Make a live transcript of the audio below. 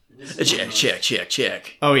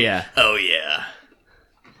Check. Oh, yeah. Oh, yeah.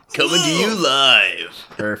 Coming to you live.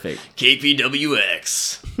 Perfect.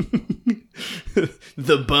 KPWX.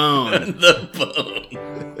 The Bone. The Bone.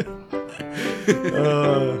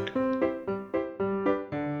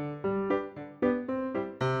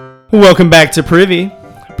 Welcome back to Privy.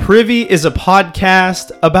 Privy is a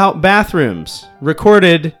podcast about bathrooms,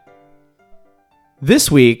 recorded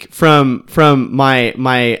this week from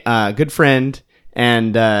my good friend,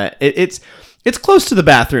 and it's close to the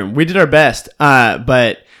bathroom. We did our best,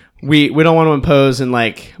 but we don't want to impose, and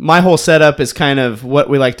like my whole setup is kind of what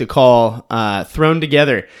we like to call thrown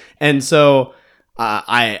together, and so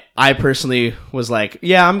I personally was like,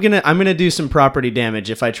 yeah, I'm gonna do some property damage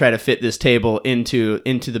if I try to fit this table into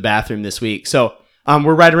the bathroom this week. So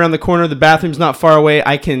we're right around the corner. The bathroom's not far away.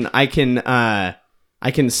 I can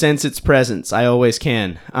sense its presence. I always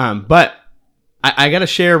can. But I gotta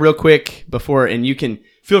share real quick before, and you can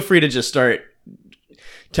feel free to just start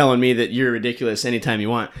telling me that you're ridiculous anytime you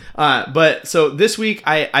want. But so this week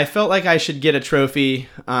I felt like I should get a trophy.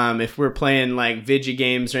 If we're playing like Vigi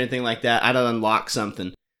games or anything like that, I'd unlock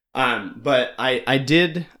something. But I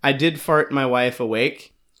did fart my wife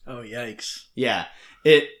awake. Oh, yikes. Yeah.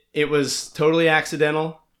 It was totally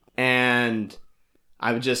accidental, and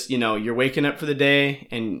I would just, you're waking up for the day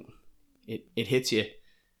and it hits you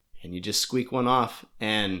and you just squeak one off.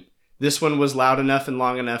 And this one was loud enough and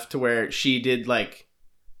long enough to where she did like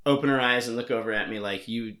open her eyes and look over at me like,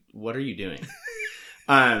 what are you doing?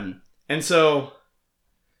 And so,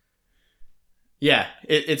 yeah,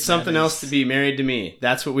 it's something else to be married to me.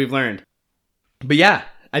 That's what we've learned. But yeah,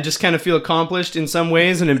 I just kind of feel accomplished in some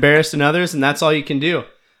ways and embarrassed in others, and that's all you can do.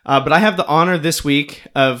 But I have the honor this week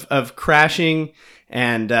of crashing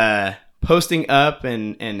and posting up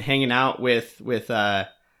and hanging out with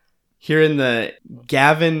here in the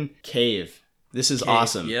Gavin Cave. This is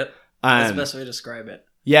awesome. Yep, that's the best way to describe it.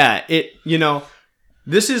 Yeah,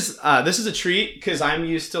 this is a treat because I'm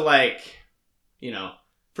used to like,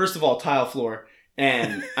 first of all, tile floor,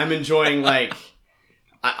 and I'm enjoying like.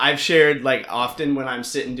 I've shared like often when I'm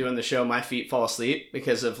sitting doing the show, my feet fall asleep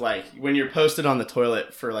because of like when you're posted on the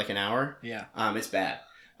toilet for like an hour. Yeah. It's bad.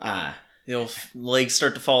 The old legs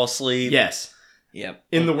start to fall asleep. Yes. Yep.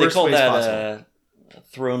 In the worst ways possible.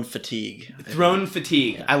 Throne fatigue. Throne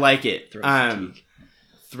fatigue. Yeah. I like it. Throne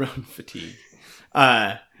fatigue.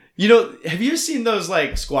 Have you seen those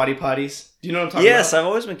like squatty potties? Do you know what I'm talking about? Yes, I've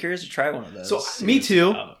always been curious to try one of those. So me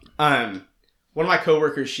too. One of my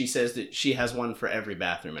coworkers, she says that she has one for every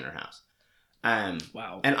bathroom in her house.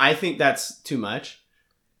 Wow. And I think that's too much.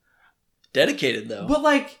 Dedicated, though. But,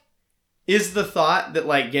 like, is the thought that,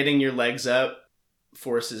 like, getting your legs up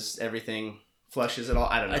forces everything, flushes it all?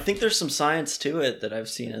 I don't know. I think there's some science to it that I've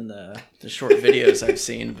seen in the short videos I've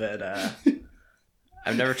seen, but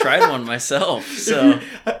I've never tried one myself. So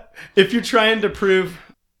if you're trying to prove...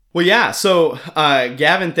 Well, yeah. So,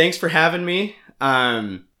 Gavin, thanks for having me.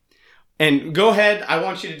 And go ahead. I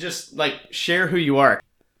want you to just like share who you are.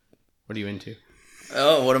 What are you into?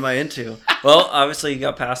 Oh, what am I into? Well, obviously you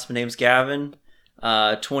got past. My name's Gavin.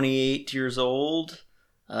 28 years old.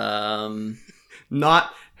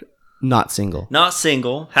 Not single. Not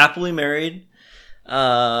single. Happily married.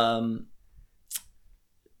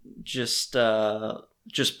 Just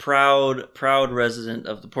proud resident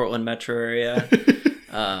of the Portland metro area.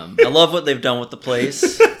 I love what they've done with the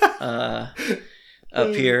place.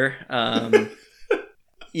 Up here,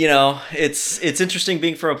 it's interesting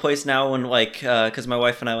being from a place now when like, because my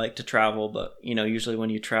wife and I like to travel, but usually when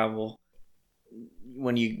you travel,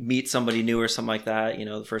 when you meet somebody new or something like that,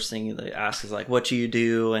 the first thing they ask is like, what do you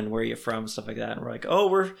do and where are you from, stuff like that. And we're like,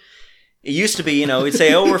 it used to be, we'd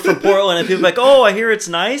say, we're from Portland, and people are like, I hear it's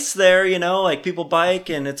nice there, like people bike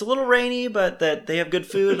and it's a little rainy, but that they have good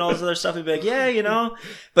food and all this other stuff. We'd be like, yeah,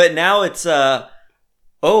 but now it's,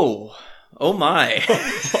 Oh my.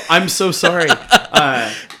 I'm so sorry. How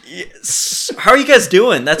are you guys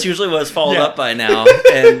doing? That's usually what it's followed up by now.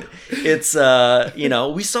 And it's,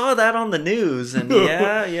 we saw that on the news, and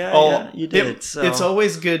yeah, you did. So it's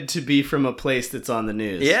always good to be from a place that's on the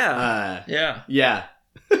news. Yeah. Yeah.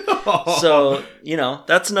 So,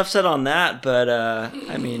 that's enough said on that, but,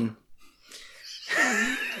 I mean...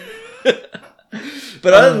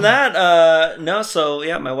 But other than that, no, so,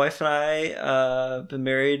 yeah, my wife and I been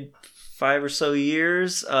married 5 or so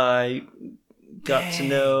years. I got to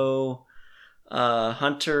know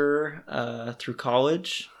Hunter through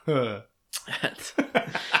college at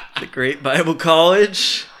the Great Bible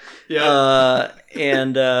College. Yeah.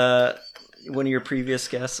 And one of your previous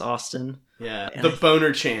guests, Austin. Yeah, and the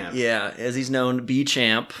Boner Champ. Yeah, as he's known, B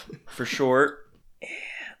Champ for short.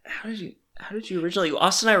 how did you originally?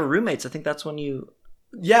 Austin and I were roommates. I think that's when you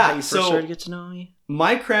first so started to get to know me.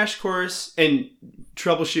 my crash course, and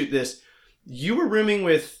troubleshoot this, you were rooming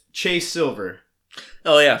with Chase Silver.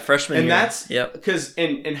 Oh yeah, freshman And year. that's Yep. because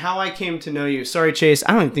and how I came to know you. Sorry, Chase.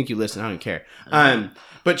 I don't even think you listen. I don't care.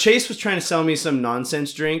 But Chase was trying to sell me some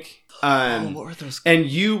nonsense drink. What were those? And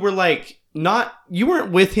you were like you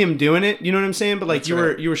weren't with him doing it. You know what I'm saying? But like That's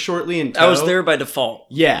you were shortly in tow. I was there by default.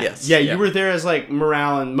 Yeah, Yes. yeah. You were there as like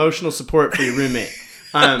morale and emotional support for your roommate.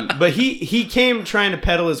 But he came trying to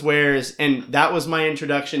peddle his wares, and that was my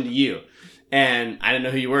introduction to you. And I didn't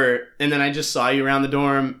know who you were, and then I just saw you around the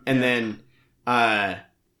dorm, and then,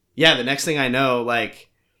 the next thing I know, like,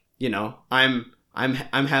 you know, I'm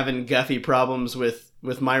having Guffy problems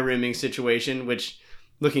with my rooming situation, which,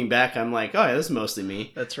 looking back, I'm like, oh yeah, this is mostly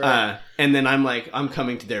me. That's right. And then I'm like, I'm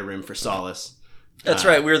coming to their room for solace. That's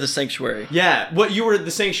right. We were the sanctuary. Yeah, you were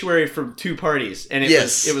the sanctuary for two parties, and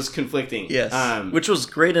it was conflicting. Yes, which was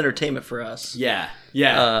great entertainment for us. Yeah.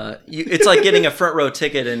 It's like getting a front row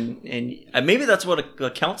ticket, and maybe that's what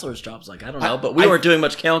a counselor's job's like. I don't know, but we weren't doing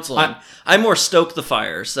much counseling. I more stoked the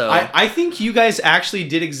fire. So I think you guys actually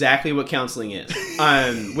did exactly what counseling is,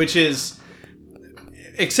 which is,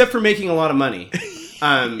 except for making a lot of money.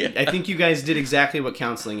 I think you guys did exactly what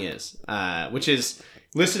counseling is, which is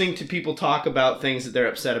listening to people talk about things that they're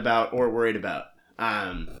upset about or worried about.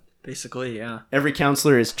 Basically, yeah. Every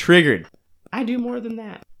counselor is triggered. I do more than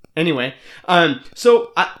that. Anyway,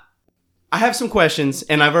 so I have some questions,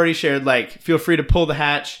 and I've already shared, like, feel free to pull the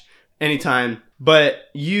hatch anytime, but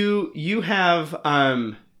you have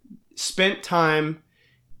spent time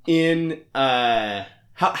in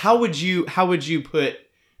how would you put,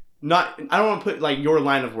 not, I don't want to put like your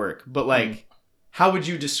line of work, but like how would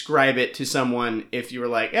you describe it to someone if you were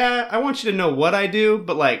like, I want you to know what I do,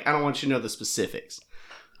 but like I don't want you to know the specifics.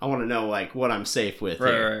 I want to know like what I'm safe with.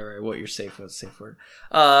 Right. What you're safe with. Safe word.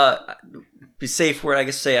 Be safe word. I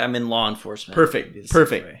guess say I'm in law enforcement. Perfect.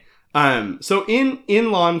 So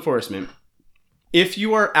in law enforcement, if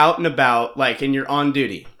you are out and about, like, and you're on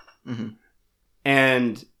duty,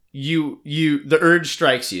 and the urge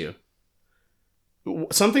strikes you,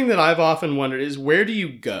 something that I've often wondered is, where do you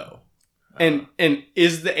go? And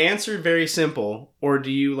is the answer very simple, or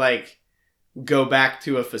do you like go back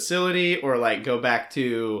to a facility, or like go back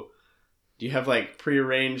to, do you have like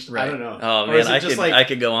prearranged? Right. I don't know. Oh man, I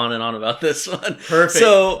could go on and on about this one. Perfect.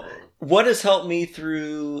 So what has helped me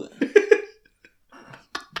through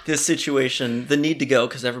this situation, the need to go,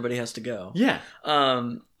 because everybody has to go. Yeah.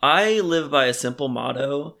 I live by a simple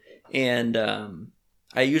motto, and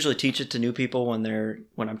I usually teach it to new people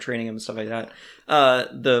when I'm training them and stuff like that.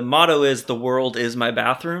 The motto is, the world is my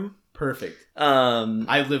bathroom. Perfect.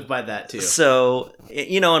 I live by that too. So,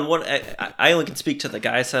 you know, and what I only can speak to the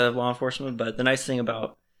guy side of law enforcement, but the nice thing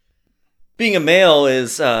about being a male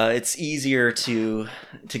is it's easier to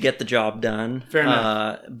get the job done. Fair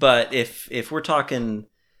enough. But if we're talking,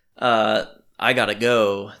 I gotta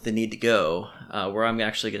go, the need to go, where I'm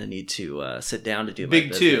actually going to need to sit down to do my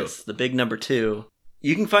business. The big number 2.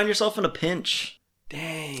 You can find yourself in a pinch.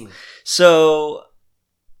 Dang. So,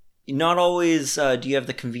 not always do you have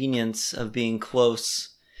the convenience of being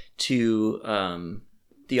close to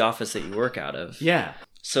the office that you work out of. Yeah.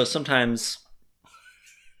 So sometimes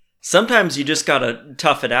you just gotta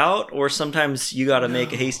tough it out, or sometimes you gotta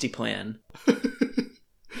make a hasty plan.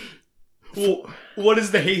 Well, what is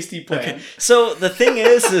the hasty plan? Okay. So the thing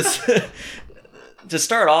is to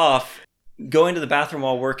start off, going to the bathroom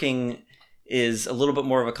while working is a little bit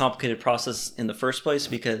more of a complicated process in the first place,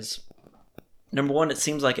 because number one, it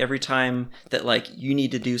seems like every time that like you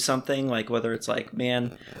need to do something, like whether it's like,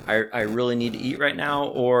 man, I really need to eat right now,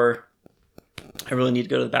 or I really need to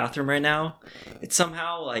go to the bathroom right now, it's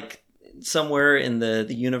somehow like somewhere in the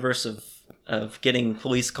universe of getting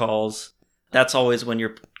police calls, that's always when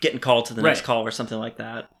you're getting called to the next call or something like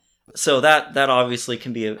that. So that obviously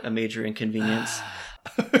can be a major inconvenience.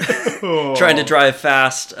 Trying to drive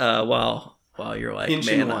fast while you're like,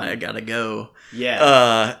 man, I gotta go.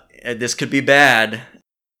 Yeah. This could be bad.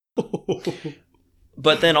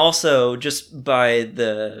 But then also just by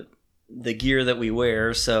the gear that we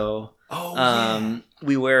wear. So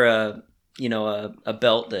we wear a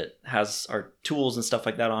belt that has our tools and stuff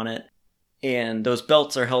like that on it. And those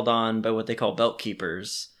belts are held on by what they call belt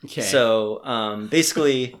keepers. Okay. So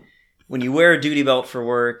basically, when you wear a duty belt for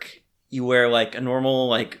work, you wear like a normal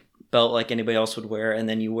like belt like anybody else would wear, and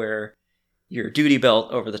then you wear your duty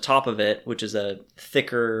belt over the top of it, which is a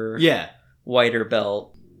thicker, wider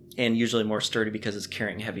belt, and usually more sturdy because it's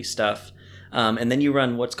carrying heavy stuff. And then you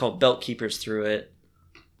run what's called belt keepers through it.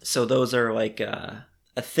 So those are like a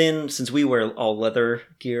thin, since we wear all leather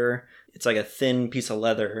gear, it's like a thin piece of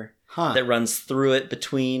leather Huh. that runs through it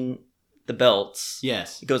between the belts.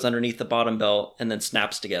 Yes. It goes underneath the bottom belt and then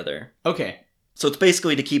snaps together. Okay. So it's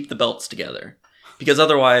basically to keep the belts together. Because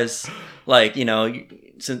otherwise, like, you know,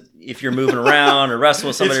 if you're moving around or wrestling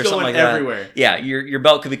with somebody It's or something going like that, everywhere. yeah, your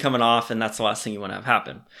belt could be coming off, and that's the last thing you want to have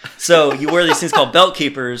happen. So you wear these things called belt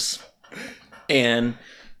keepers, and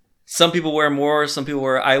some people wear more, some people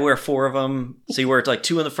wear. I wear 4 of them, so you wear like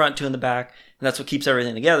 2 in the front, 2 in the back, and that's what keeps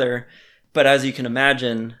everything together. But as you can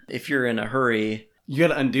imagine, if you're in a hurry, You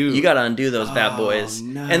got to undo. you got to undo those bad boys,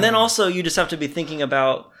 no. and then also you just have to be thinking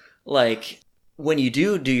about like when you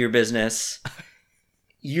do your business.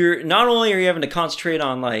 You're not only are you having to concentrate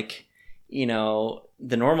on like, you know,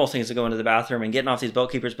 the normal things that go into the bathroom and getting off these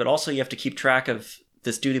belt keepers, but also you have to keep track of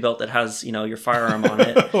this duty belt that has, you know, your firearm on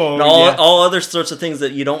it Oh, and all other sorts of things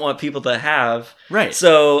that you don't want people to have. Right.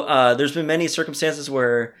 So there's been many circumstances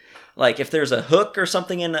where like if there's a hook or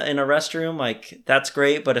something in a restroom, like that's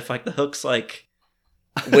great. But if like the hook's like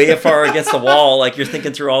way far against the wall, like you're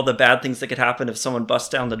thinking through all the bad things that could happen if someone busts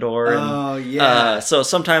down the door. And, Oh, yeah. so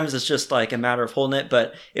sometimes it's just like a matter of holding it.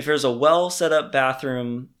 But if there's a well set up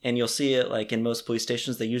bathroom, and you'll see it like in most police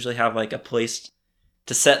stations, they usually have like a place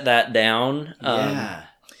to set that down. Yeah.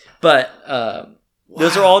 But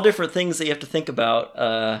those are all different things that you have to think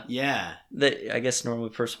about. Yeah. That I guess normally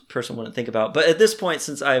person wouldn't think about. But at this point,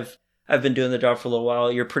 since I've been doing the job for a little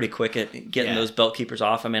while, you're pretty quick at getting those belt keepers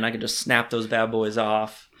off. I mean, I can just snap those bad boys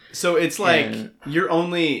off. So it's like And- you're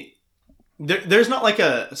only there's not like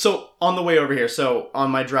a so on the way over here. So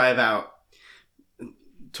on my drive out,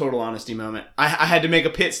 total honesty moment, I had to make a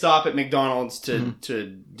pit stop at McDonald's to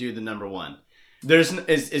do the number 1.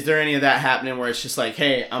 Is there any of that happening where it's just like,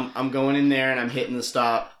 hey, I'm going in there and I'm hitting the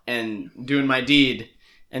stop and doing my deed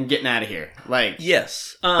and getting out of here? Like,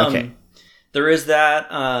 Yes. Okay. There is that.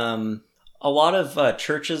 A lot of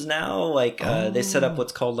churches now, like they set up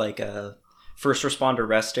what's called like a first responder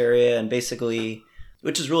rest area, and basically,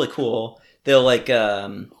 which is really cool. They'll like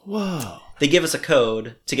whoa. they give us a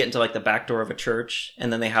code to get into like the back door of a church,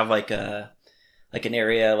 and then they have like an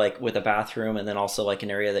area like with a bathroom, and then also like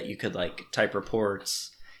an area that you could like type reports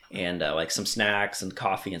and like some snacks and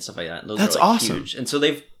coffee and stuff like that. And those That's are like awesome. huge. And so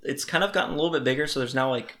it's kind of gotten a little bit bigger. So there's now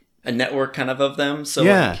like a network kind of them. So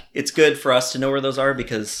Yeah. like, it's good for us to know where those are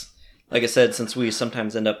because, like I said, since we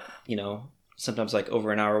sometimes end up, you know, sometimes like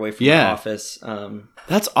over an hour away from the office,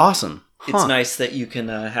 That's awesome. it's nice that you can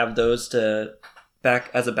have those to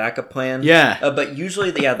back as a backup plan. Yeah. But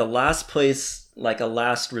usually, the last place, like a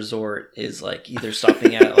last resort, is like either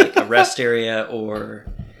stopping at like a rest area or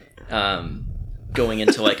going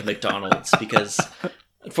into like a McDonald's, because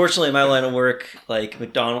unfortunately, in my line of work, like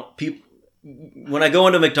when I go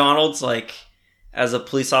into McDonald's, like as a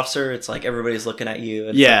police officer, it's like everybody's looking at you.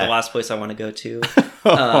 And it's like the last place I want to go to,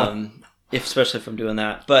 especially if I'm doing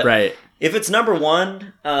that. But Right. if it's number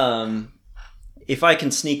 1, if I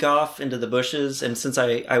can sneak off into the bushes, and since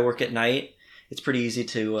I work at night, it's pretty easy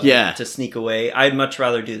to sneak away. I'd much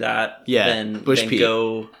rather do that than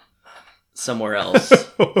go somewhere else.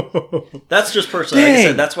 That's just personally. Like I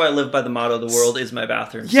said, that's why I live by the motto: "The world is my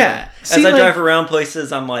bathroom." Yeah. So, as I drive around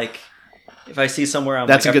places, I'm like, if I see somewhere, I'm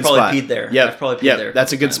that's like, a I've good probably spot. peed there. Yep. I've probably peed there.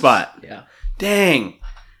 That's a good spot. Yeah. Dang.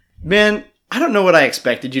 Man, I don't know what I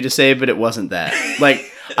expected you to say, but it wasn't that. Like,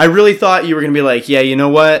 I really thought you were going to be like, yeah, you know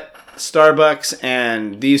what? Starbucks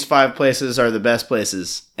and these 5 places are the best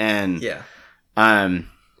places. And, Yeah.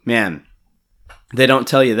 man, they don't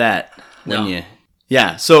tell you that when No. you...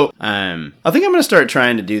 Yeah, so I think I'm going to start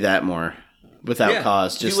trying to do that more without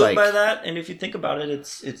cause. Just if you live like... by that, and if you think about it,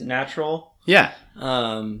 it's natural. Yeah.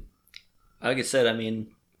 Like I said, I mean...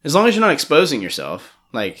 As long as you're not exposing yourself.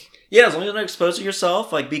 Like... Yeah, as long as you're not exposing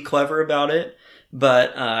yourself, like, be clever about it.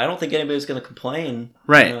 But I don't think anybody's going to complain.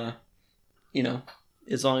 Right. You know,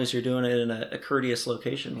 as long as you're doing it in a courteous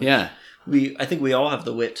location. Yeah. I think we all have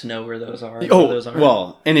the wit to know where those are. Oh, where those aren't.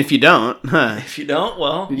 well, and if you don't... If you don't,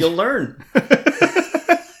 well, you'll learn.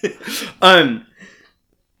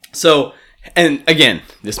 So, and again,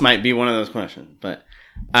 this might be one of those questions, but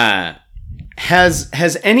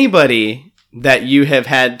has anybody that you have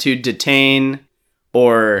had to detain,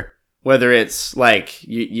 or whether it's like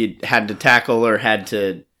you had to tackle or had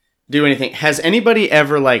to do anything, has anybody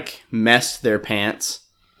ever like messed their pants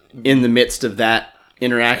in the midst of that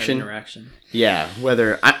interaction? Yeah,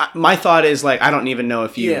 whether my thought is like, I don't even know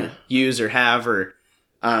if you use or have, or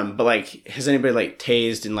but like, has anybody like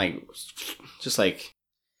tased and like just like...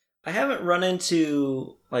 I haven't run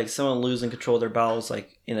into like someone losing control of their bowels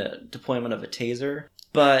like in a deployment of a taser,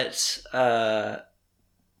 but I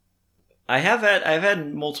I've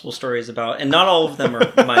had multiple stories about, and not all of them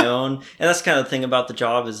are my own. And that's kind of the thing about the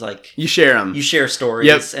job is like You share them. you share stories,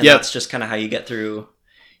 Yep, and yep. that's just kind of how you get through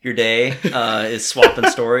your day is swapping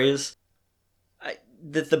stories.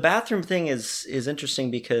 The bathroom thing is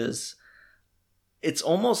interesting because it's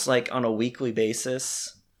almost like on a weekly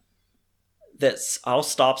basis that I'll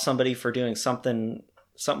stop somebody for doing something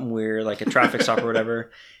weird, like a traffic stop or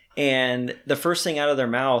whatever, and the first thing out of their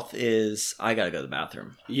mouth is, "I gotta go to the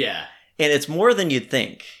bathroom." Yeah. And it's more than you'd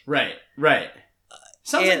think. Right.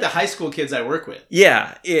 Sounds like the high school kids I work with.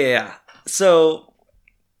 Yeah. So,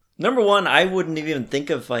 number one, I wouldn't even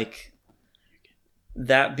think of like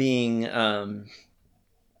that being a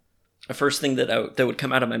first thing that would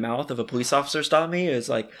come out of my mouth if a police officer stopped me is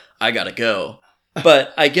like, "I gotta go."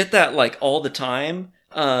 But I get that like all the time.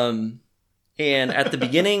 And at the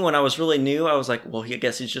beginning, when I was really new, I was like, "Well, I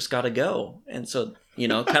guess he's just gotta go." And so,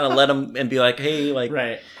 kind of let him and be like, "Hey, like."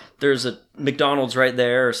 Right. There's a McDonald's right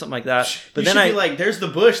there or something like that. But you then should be like, there's the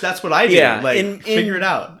bush. That's what I do. Yeah, Like, figure it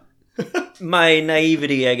out. my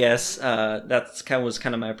naivety, I guess, was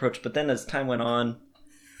kind of my approach. But then as time went on,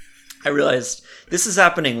 I realized this is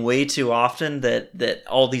happening way too often that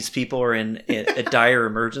all these people are in a dire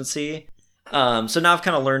emergency. So now I've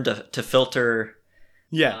kind of learned to filter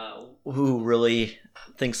who really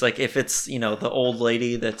thinks, like, if it's, the old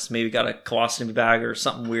lady that's maybe got a colostomy bag or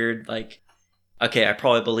something weird, like, okay, I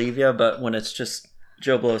probably believe you, but when it's just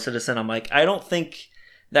Joe Blow citizen, I'm like, I don't think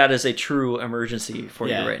that is a true emergency for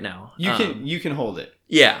you right now. You can hold it.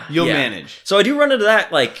 Yeah, You'll manage. So I do run into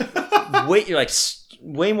that like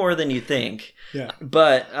way more than you think. Yeah.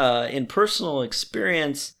 But in personal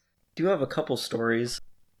experience, I do have a couple stories.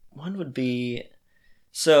 One would be,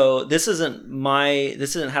 so this isn't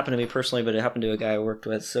happened to me personally, but it happened to a guy I worked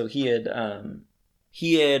with. So he had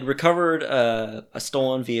recovered a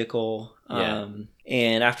stolen vehicle.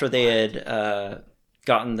 And after they had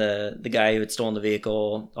gotten the guy who had stolen the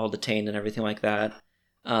vehicle all detained and everything like that,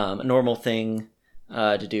 a normal thing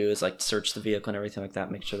to do is like search the vehicle and everything like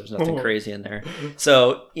that, make sure there's nothing crazy in there.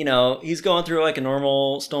 So, he's going through like a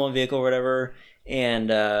normal stolen vehicle or whatever, and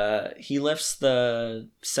he lifts the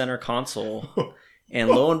center console, and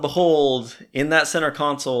lo and behold, in that center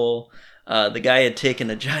console, the guy had taken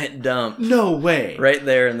a giant dump. No way. Right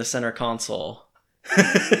there in the center console.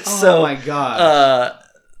 Oh my god.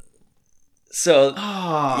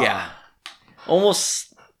 Yeah.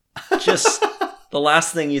 Almost just the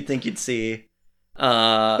last thing you'd think you'd see.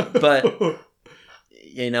 But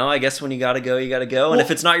I guess when you gotta go, you gotta go. And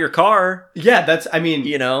if it's not your car,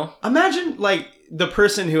 imagine like the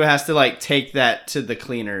person who has to like take that to the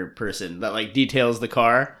cleaner person that like details the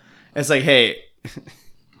car. It's like, hey,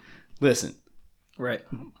 listen, right?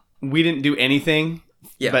 We didn't do anything.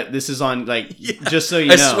 Yeah. But this is on, like, just so you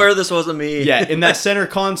know. I swear this wasn't me. Yeah, in that center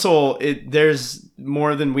console, there's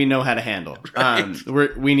more than we know how to handle. Right.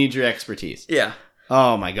 We need your expertise. Yeah.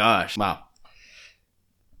 Oh, my gosh. Wow.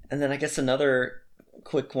 And then I guess another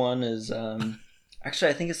quick one is,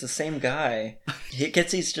 actually, I think it's the same guy.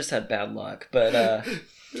 He's just had bad luck. But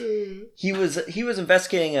he was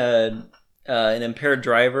investigating an impaired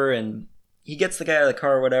driver, and he gets the guy out of the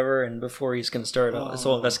car or whatever, and before he's going to start this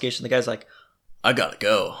whole investigation, the guy's like, "I gotta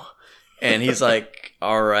go." And he's like,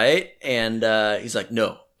 "All right." And he's like,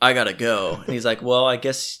 "No, I gotta go." And he's like, "Well, I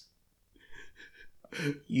guess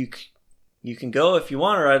you can go if you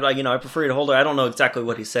want, or I prefer you to hold her." I don't know exactly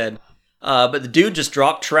what he said. But the dude just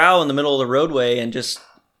dropped trow in the middle of the roadway and just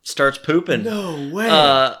starts pooping. No way.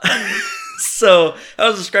 So how it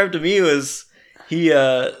was described to me was he's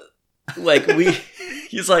like,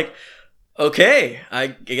 "Okay, I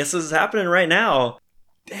guess this is happening right now."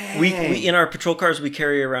 Dang. We in our patrol cars, we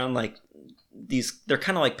carry around like these, they're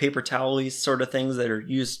kind of like paper towels sort of things that are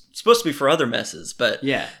supposed to be for other messes. But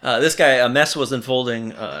yeah, this guy, a mess was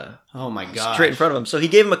unfolding oh my god, straight in front of him. So he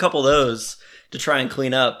gave him a couple of those to try and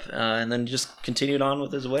clean up, and then just continued on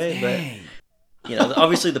with his way. Dang. But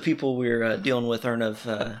obviously the people we're dealing with aren't of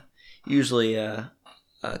usually a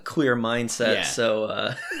clear mindset. Yeah.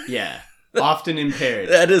 So yeah, often impaired.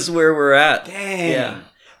 That is where we're at. Dang. Yeah.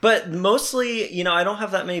 But mostly, I don't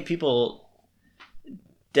have that many people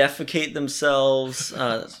defecate themselves.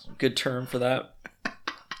 Good term for that.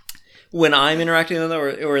 When I'm interacting with them,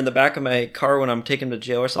 or in the back of my car when I'm taking them to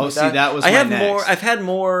jail or something like that. That was more. I've had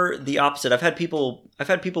more the opposite. I've had people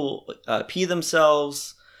pee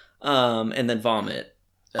themselves, and then vomit.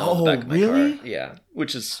 On the back of my really? Car. Yeah,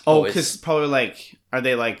 which is because probably like, are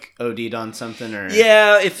they like OD'd on something or?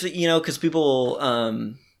 Yeah, if because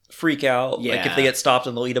people freak out, like if they get stopped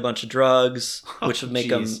and they'll eat a bunch of drugs, which would make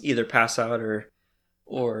them either pass out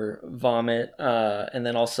or vomit, and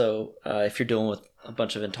then also if you're dealing with a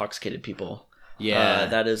bunch of intoxicated people. Yeah.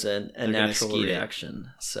 That is a gonna natural skeet it.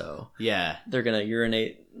 reaction. So Yeah. they're gonna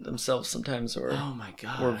urinate themselves sometimes, or Oh my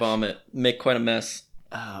god. or vomit, make quite a mess.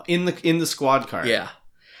 In the squad car. Yeah.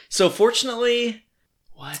 So fortunately,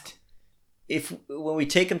 What? when we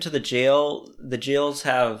take them to the jails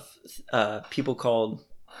have people called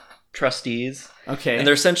trustees, Okay. and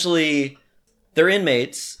they're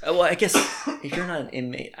inmates. Well, I guess if you're not an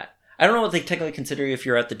inmate, I don't know what they technically consider you if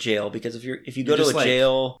you're at the jail, because if you go You're to just a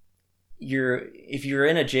jail, if you're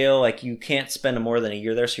in a jail, like you can't spend more than a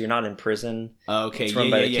year there, so you're not in prison. Okay. It's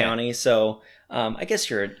run by the county, so I guess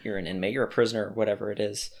you're an inmate, you're a prisoner, or whatever it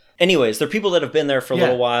is. Anyways, they're people that have been there for a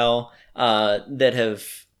little while, that have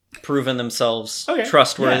proven themselves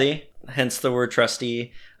trustworthy. Hence the word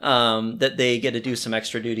trustee. That they get to do some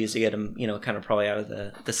extra duties to get them, kind of probably out of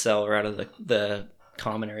the cell or out of the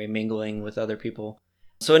common area, mingling with other people.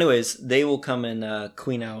 So, anyways, they will come and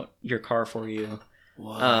clean out your car for you.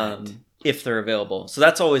 What? If they're available. So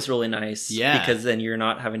that's always really nice. Yeah. Because then you're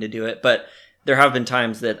not having to do it. But there have been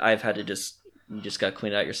times that I've had to you just got to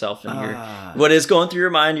clean it out yourself. And what is going through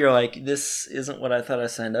your mind, you're like, this isn't what I thought I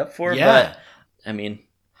signed up for. Yeah. But, I mean,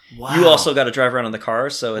 Wow. you also got to drive around in the car.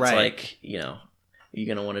 So it's Right. like, you're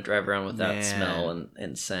going to want to drive around with that smell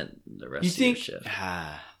and scent the rest of your shift.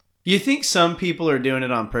 You think some people are doing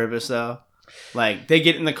it on purpose, though? Like, they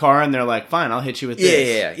get in the car and they're like, fine, I'll hit you with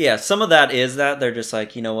this. Yeah. Some of that is that they're just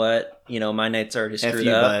like, you know what? My night's already screwed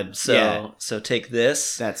you, up. bud. So take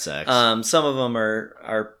this. That sucks. Some of them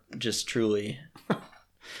are just truly...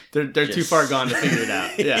 They're too far gone to figure it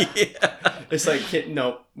out. Yeah. It's like,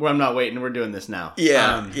 no, I'm not waiting. We're doing this now.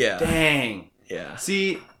 Yeah. Dang. Yeah.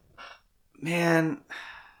 See, man.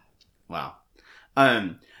 Wow.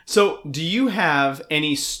 So do you have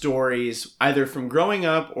any stories either from growing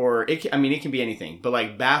up or it can be anything, but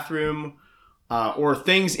like bathroom or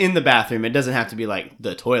things in the bathroom. It doesn't have to be like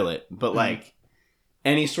the toilet, but like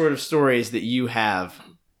any sort of stories that you have.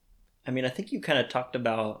 I mean, I think you kind of talked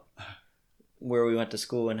about where we went to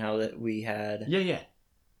school and how that we had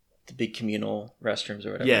the big communal restrooms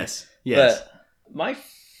or whatever. Yes. But my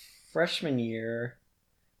freshman year,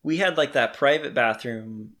 we had like that private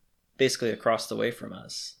bathroom basically across the way from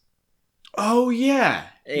us. Oh, yeah.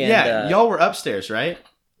 And, y'all were upstairs, right?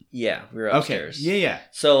 Yeah, we were upstairs. Okay. Yeah.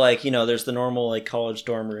 So like, there's the normal like college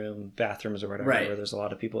dorm room bathrooms or whatever, right, where there's a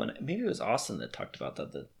lot of people in it. Maybe it was Austin that talked about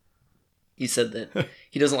that. He said that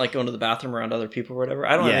he doesn't like going to the bathroom around other people or whatever.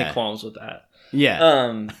 I don't have any qualms with that.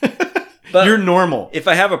 Yeah. But you're normal. If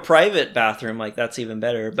I have a private bathroom, like that's even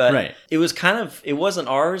better. But it was it wasn't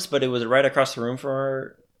ours, but it was right across the room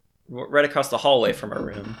right across the hallway from our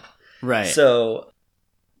room. Right. So.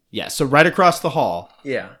 Yeah. So right across the hall.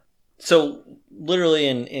 Yeah. So literally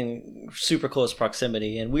in super close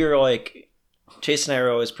proximity. And we were like, Chase and I were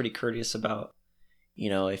always pretty courteous about,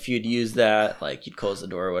 if you'd use that, like you'd close the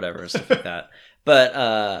door or whatever, stuff like that.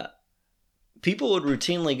 But people would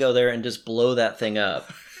routinely go there and just blow that thing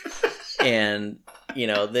up. And,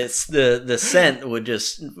 the scent would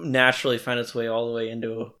just naturally find its way all the way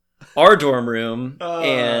into our dorm room.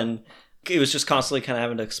 And it was just constantly kind of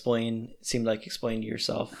having to explain to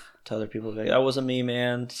yourself, to other people. Like, that wasn't me,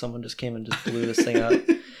 man. Someone just came and just blew this thing up.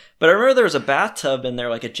 But I remember there was a bathtub in there,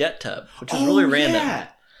 like a jet tub, which was really random. Yeah.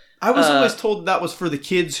 I was always told that was for the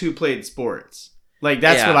kids who played sports. Like,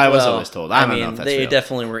 that's what I was always told. I don't know if that's they real.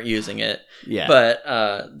 definitely weren't using it. Yeah.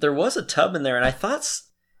 But there was a tub in there, and I thought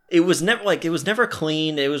it was never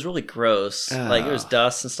cleaned. It was really gross. Oh. Like, it was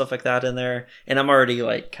dust and stuff like that in there. And I'm already,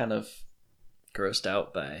 like, kind of grossed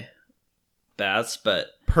out by baths, but...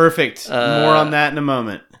 Perfect. More on that in a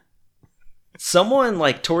moment. Someone,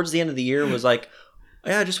 like, towards the end of the year was like,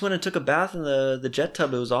 yeah, I just went and took a bath in the jet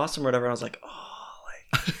tub. It was awesome or whatever. And I was like,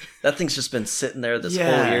 that thing's just been sitting there this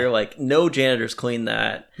whole year. Like, no janitors cleaned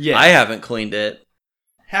that. Yeah. I haven't cleaned it.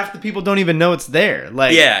 Half the people don't even know it's there.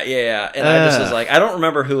 Like, yeah. And I just was like, I don't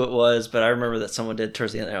remember who it was, but I remember that someone did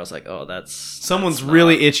towards the end there. I was like, oh, someone's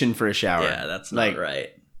really itching for a shower. Yeah, that's not right.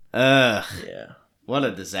 Ugh. Yeah. What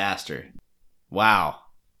a disaster. Wow.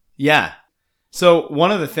 Yeah. So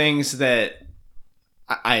one of the things that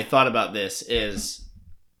I thought about this is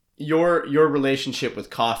your relationship with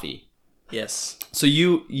coffee. Yes. So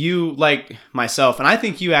you like myself, and I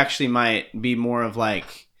think you actually might be more of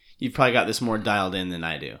like, you've probably got this more dialed in than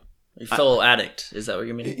I do. A fellow addict, is that what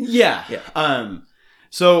you mean? Yeah.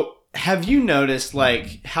 So have you noticed,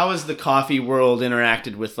 like, how has the coffee world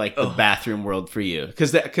interacted with like the bathroom world for you?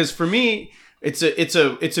 Because for me, it's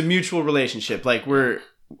a mutual relationship. Like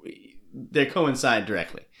they coincide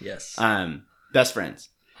directly. Yes. Best friends.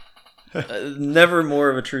 Never more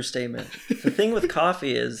of a true statement. The thing with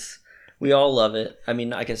coffee is we all love it. I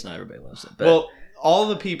mean, I guess not everybody loves it. But, well, all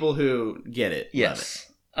the people who get it. Yes.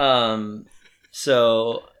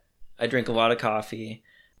 So I drink a lot of coffee.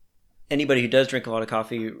 Anybody who does drink a lot of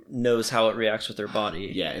coffee knows how it reacts with their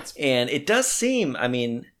body. Yeah, and it does seem, I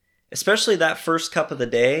mean, especially that first cup of the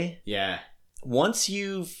day. Yeah. Once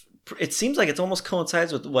it seems like it's almost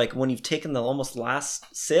coincides with like when you've taken the almost last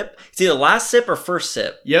sip. It's either last sip or first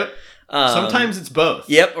sip. Yep. Sometimes it's both.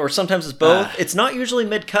 Yep, or sometimes it's both. It's not usually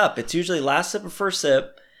mid cup. It's usually last sip or first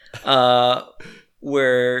sip,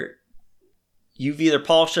 where you've either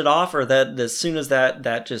polished it off or that as soon as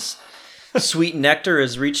that just sweet nectar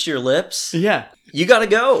has reached your lips, yeah, you gotta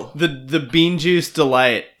go. The bean juice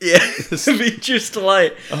delight. Yeah, the bean juice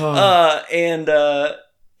delight. And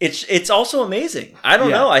it's also amazing. I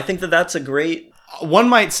don't know. I think that's a great. One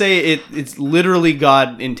might say it's literally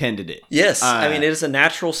God intended it. Yes, I mean it is a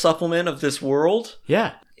natural supplement of this world.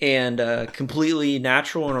 Yeah, and completely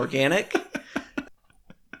natural and organic.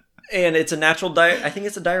 And it's a natural diet. I think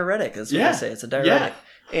it's a diuretic. That's what I say. It's a diuretic.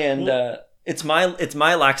 Yeah. And it's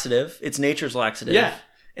my laxative. It's nature's laxative. Yeah.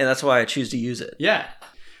 And that's why I choose to use it. Yeah.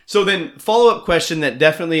 So then follow-up question that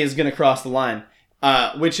definitely is going to cross the line,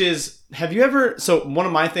 which is, have you ever... So one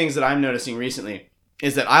of my things that I'm noticing recently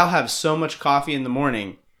is that I'll have so much coffee in the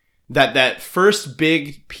morning that first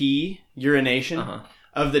big pee, urination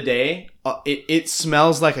of the day, it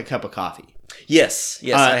smells like a cup of coffee. Yes.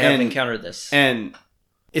 I have encountered this. And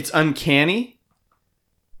it's uncanny.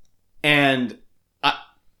 And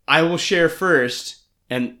I will share first,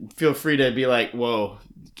 and feel free to be like, whoa,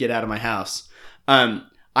 get out of my house. I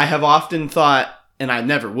have often thought, and I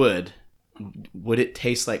never would it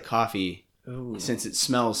taste like coffee? Ooh. Since it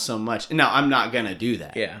smells so much? Now, I'm not going to do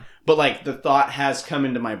that. Yeah. But like the thought has come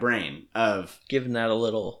into my brain of... Giving that a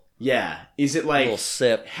little... Yeah. Is it like... A little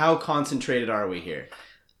sip. How concentrated are we here?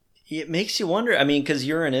 It makes you wonder. I mean, because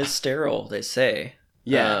urine is sterile, they say.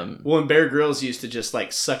 Yeah. Well, and Bear Grylls used to just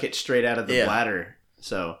like suck it straight out of the bladder.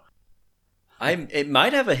 So... It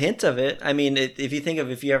might have a hint of it. I mean, if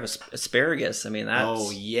you have asparagus, I mean,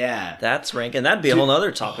 that's rank, and that'd be a whole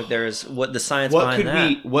other topic. There is what the science behind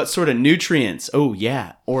that. What sort of nutrients? Oh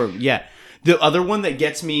yeah, the other one that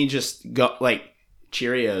gets me just like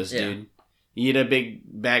Cheerios, dude. You eat a big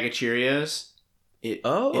bag of Cheerios, it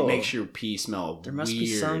makes your pee smell. There must be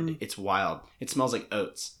some. It's wild. It smells like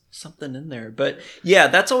oats. Something in there, but yeah,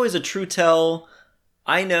 that's always a true tell.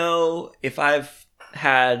 I know if I've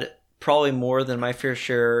had probably more than my fair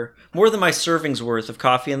share, more than my servings worth of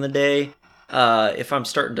coffee in the day, if I'm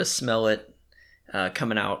starting to smell it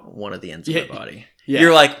coming out one of the ends of my body. Yeah.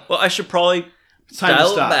 You're like, well, I should probably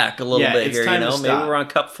dial it back a little bit here, Maybe we're on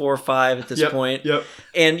cup 4 or 5 at this point. Yep.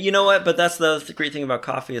 And you know what? But that's the great thing about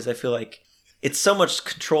coffee is I feel like it's so much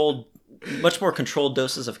more controlled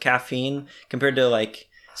doses of caffeine compared to like,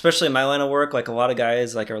 especially in my line of work, like a lot of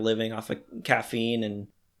guys like are living off of caffeine and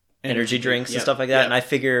energy drinks and stuff like that. And I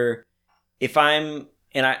figure... I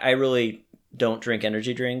really don't drink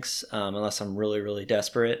energy drinks unless I'm really, really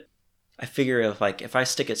desperate. I figure if I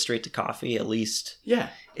stick it straight to coffee, at least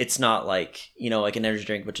it's not like, like an energy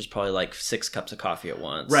drink, which is probably like 6 cups of coffee at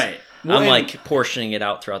once. Right. Well, I'm like portioning it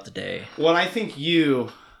out throughout the day. Well, I think you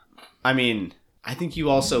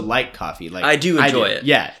also like coffee. Like I do enjoy it.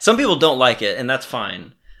 Yeah. Some people don't like it, and that's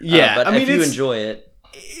fine. Yeah. But if you enjoy it,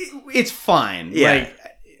 it's fine. Yeah. Like,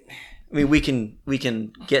 I mean, we can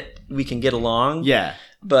get along. Yeah,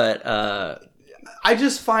 but I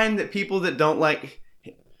just find that people that don't like.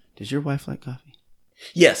 Does your wife like coffee?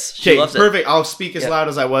 Yes, she loves perfect. I'll speak as loud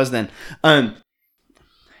as I was then.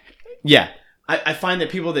 Yeah, I find that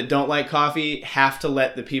people that don't like coffee have to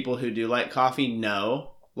let the people who do like coffee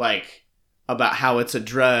know, like, about how it's a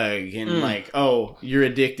drug and like, oh, you're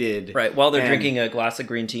addicted. Right, while they're drinking a glass of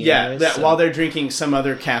green tea. Yeah, anyways, while they're drinking some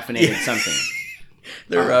other caffeinated something.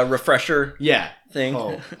 Their refresher thing.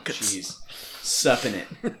 Oh, jeez. Supping it.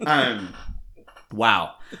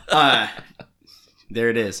 Wow. There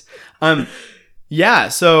it is. Yeah,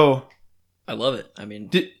 so... I love it. I mean...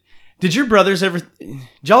 Did your brothers ever... Did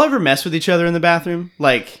y'all ever mess with each other in the bathroom?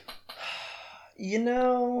 Like...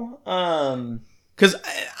 Because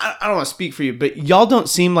I don't want to speak for you, but y'all don't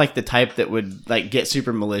seem like the type that would like get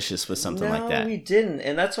super malicious with something like that. No, we didn't.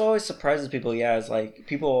 And that's what always surprises people. Yeah, it's like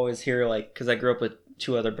people always hear like, because I grew up with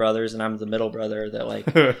 2 other brothers and I'm the middle brother, that like,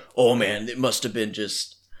 oh man, it must have been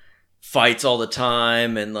just fights all the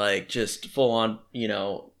time and like just full on,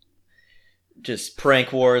 just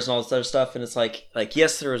prank wars and all this other stuff. And it's like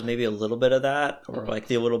yes, there was maybe a little bit of that or like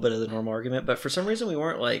a little bit of the normal argument, but for some reason we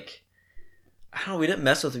weren't like, I don't know, we didn't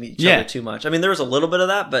mess with each other too much. I mean, there was a little bit of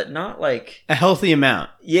that, but not like... A healthy amount.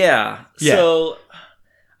 Yeah. So,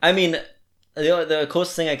 I mean, the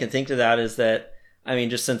closest thing I can think to that is that, I mean,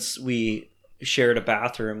 just since we shared a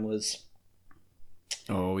bathroom was,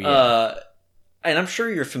 Oh yeah. and I'm sure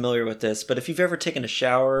you're familiar with this, but if you've ever taken a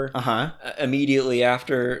shower Uh-huh. immediately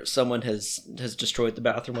after someone has destroyed the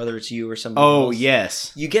bathroom, whether it's you or somebody Oh else,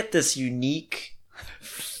 yes. you get this unique,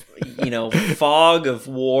 fog of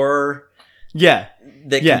war Yeah.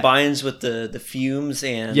 that Yeah. combines with the fumes,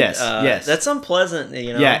 and Yes, yes. that's unpleasant.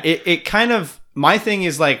 Yeah, it kind of, my thing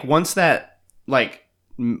is like once that like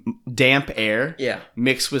damp air yeah,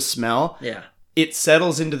 mixed with smell, yeah. it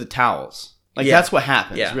settles into the towels. Like Yeah. that's what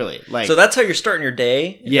happens, Yeah. really. Like So that's how you're starting your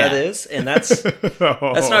day. Yeah. That is, and that's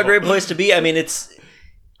not a great place to be. I mean, it's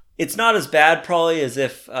not as bad probably as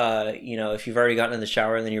if if you've already gotten in the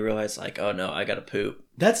shower and then you realize like, oh no, I gotta poop,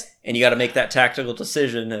 That's and you got to make that tactical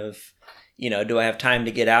decision of, do I have time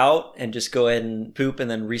to get out and just go ahead and poop and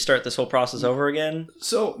then restart this whole process over again?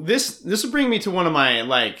 so this will bring me to one of my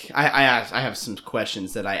like I have some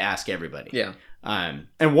questions that I ask everybody. Yeah.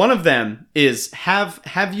 And one of them is have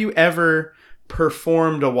you ever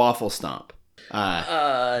performed a waffle stomp?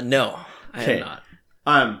 No, I Okay. have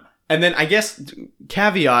not. And then I guess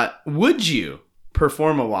caveat, would you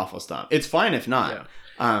perform a waffle stomp? It's fine if not.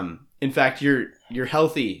 Yeah. In fact, you're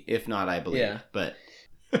healthy if not, I believe. Yeah. But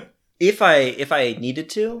If I needed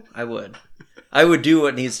to, I would. I would do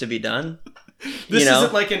what needs to be done. this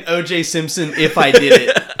isn't like an OJ Simpson if I did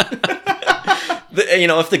it.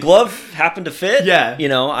 If the glove happened to fit, Yeah.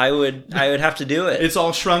 I would have to do it. It's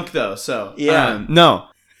all shrunk though, so Yeah. no.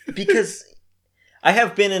 Because I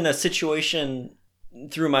have been in a situation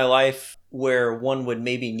through my life where one would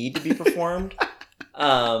maybe need to be performed,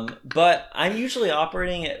 but I'm usually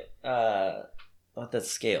operating at that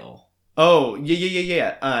scale. Oh,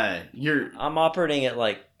 yeah. I'm operating at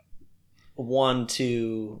like 1,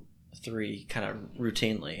 2, 3, kind of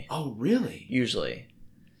routinely, Oh, really? usually.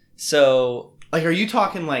 So Like, are you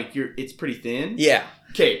talking like it's pretty thin? yeah.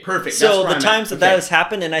 Okay, perfect. So That's where the I'm times at. that Okay. has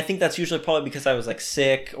happened, and I think that's usually probably because I was like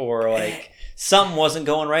sick or like something wasn't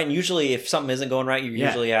going right. And usually, if something isn't going right, you're Yeah.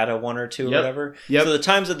 usually at a 1 or 2 or Yep. whatever. Yep. So the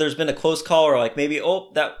times that there's been a close call, or like maybe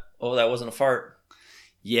that wasn't a fart.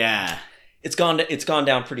 Yeah. It's gone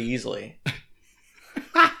down pretty easily.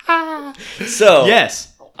 So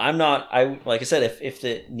Yes. I'm not. I like I said, if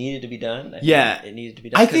it needed to be done, Yeah. it needed to be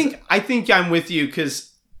done. I think I'm with you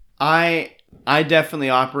because I definitely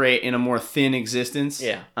operate in a more thin existence.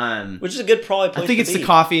 Yeah. Which is a good probably place I think to it's be. the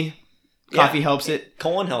coffee. Yeah. Coffee helps it.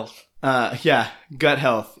 colon health. Yeah, gut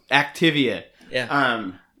health, Activia.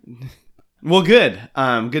 Yeah. Well, good.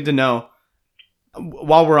 Good to know.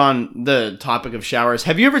 While we're on the topic of showers,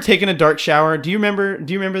 have you ever taken a dark shower? Do you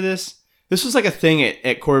remember this? This was like a thing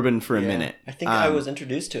at Corbin for a Yeah. minute. I think I was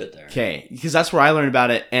introduced to it there. Okay, because that's where I learned about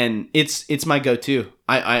it, and it's my go-to.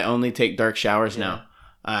 I only take dark showers now.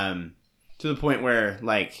 To the point where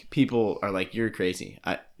like people are like, "You're crazy.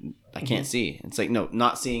 I can't see." It's like, no,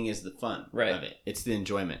 not seeing is the fun Right. of it. It's the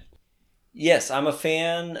enjoyment. Yes, I'm a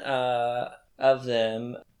fan of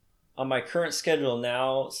them. On my current schedule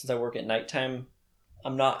now, since I work at nighttime,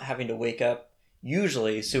 I'm not having to wake up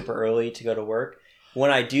usually super early to go to work. When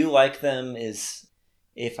I do like them is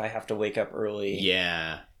if I have to wake up early.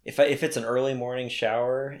 Yeah. If it's an early morning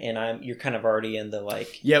shower and you're kind of already in the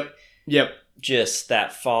like Yep. just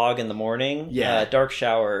that fog in the morning. Yeah. Dark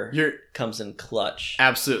shower You're comes in clutch.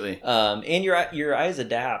 absolutely. And your eyes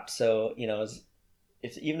adapt, so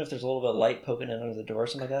even if there's a little bit of light poking in under the door or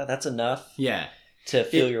something like that, that's enough Yeah. to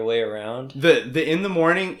feel your way around. The in the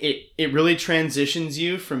morning, it really transitions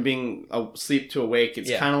you from being asleep to awake. It's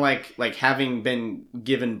Yeah. kind of like having been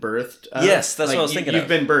given birth. Yes, that's like what I was thinking You've of.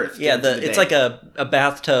 been birthed. Yeah, into the it's day. like a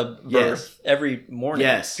bathtub birth Yes. every morning.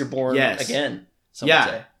 Yes. You're born Yes. again. Some Yeah.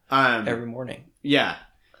 would say every morning. Yeah.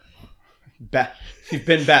 You've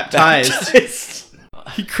been baptized.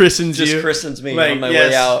 He christens Just you. christens me Like, on my yes,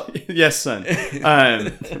 way out. Yes, son.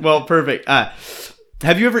 Well, perfect.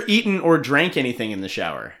 Have you ever eaten or drank anything in the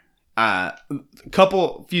shower?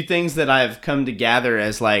 Few things that I've come to gather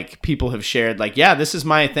as like people have shared. Like, yeah, this is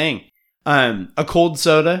my thing. A cold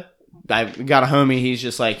soda. I've got a homie. He's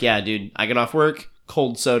just like, yeah, dude. I get off work,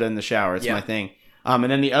 cold soda in the shower. It's my thing. And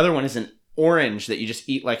then the other one is an orange that you just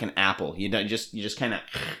eat like an apple. You just kind of,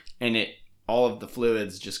 and all of the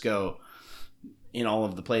fluids just go in all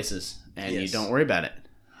of the places, and you don't worry about it.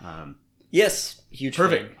 Yes, huge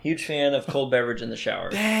Perfect. fan. Huge fan of cold beverage in the shower.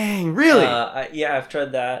 Dang, really? I've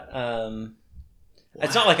tried that.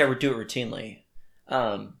 It's not like I would do it routinely,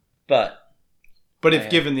 but if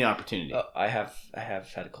given the opportunity. I have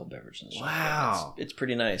had a cold beverage in the shower. Wow. It's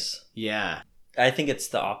pretty nice. Yeah. I think it's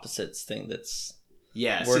the opposites thing that's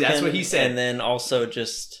Yeah, see, working, that's what he said. and then also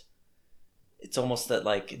just it's almost that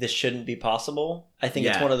like this shouldn't be possible. I think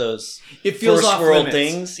it's Yeah. one of those It feels first off world limits.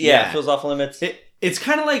 things. Yeah, it feels off limits. It's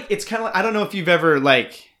kind of like I don't know if you've ever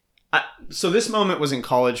like. So this moment was in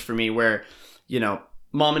college for me where,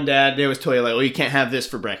 mom and dad, they always tell you like, oh, you can't have this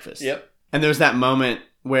for breakfast. Yep. And there was that moment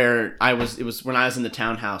where it was when I was in the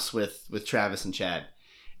townhouse with Travis and Chad.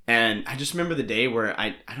 And I just remember the day where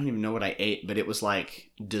I don't even know what I ate, but it was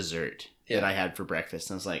like dessert that I had for breakfast.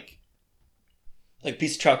 And I was like a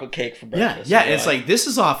piece of chocolate cake for breakfast. Yeah. It's like, this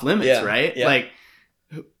is off limits, Yeah, right? yeah. Like,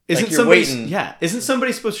 isn't you're somebody, waiting. yeah, isn't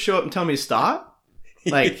somebody supposed to show up and tell me to stop?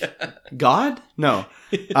 Like, Yeah. God? No.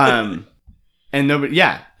 And nobody,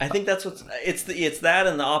 yeah. I think that's it's that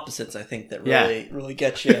and the opposites. I think that Yeah. really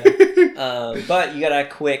get you. But you gotta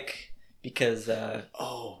act quick because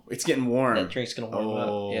It's getting warm. that drink's gonna warm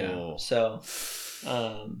up. Yeah. So,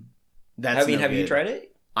 That's have you good. tried it?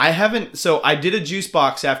 I haven't. So I did a juice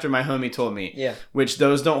box after my homie told me. Yeah. Which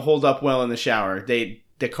those don't hold up well in the shower. The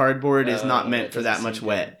cardboard is not meant it for that doesn't much seem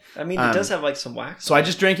wet. good. I mean, it does have like some wax. So I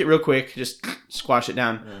just drank it real quick, just squash it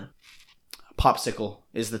down. Yeah. Popsicle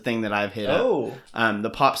is the thing that I've hit up. Oh.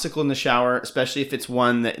 The popsicle in the shower, especially if it's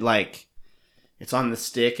one that like it's on the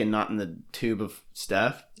stick and not in the tube of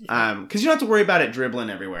stuff. Because you don't have to worry about it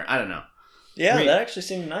dribbling everywhere. I don't know. Yeah, that actually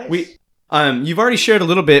seemed nice. You've already shared a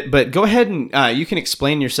little bit, but go ahead and you can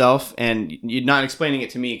explain yourself. And you're not explaining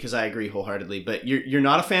it to me because I agree wholeheartedly. But you're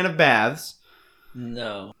not a fan of baths.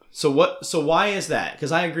 No. So why is that?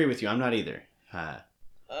 Because I agree with you. I'm not either. I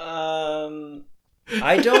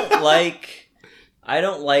don't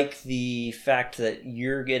like the fact that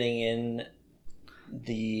you're getting in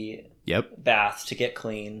the bath to get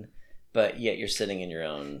clean, but yet you're sitting in your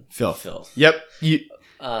own filth. Yep.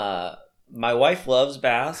 My wife loves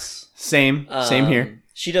baths. Same here.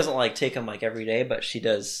 She doesn't like take them like every day, but she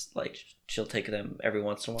does like she'll take them every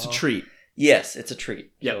once in a while. It's a treat. Yes, it's a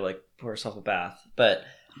treat. Yep. So like pour herself a bath. But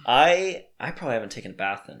I probably haven't taken a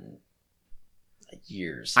bath in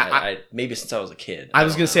years. I maybe since I was a kid. I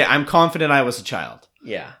was gonna say I'm confident I was a child.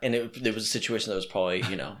 Yeah, and it was a situation that was probably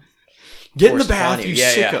get in the bath, you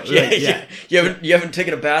sicko. Yeah. You haven't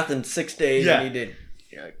taken a bath in 6 days. Yeah. And you did.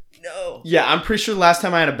 You're like, no. Yeah, I'm pretty sure the last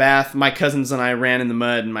time I had a bath, my cousins and I ran in the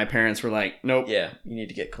mud, and my parents were like, "Nope, Yeah, you need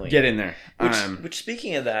to get clean. get in there." Which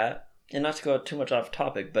speaking of that, and not to go too much off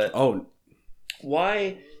topic, but Oh,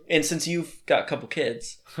 why? And since you've got a couple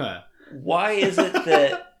kids, why is it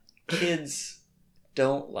that kids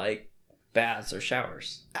don't like baths or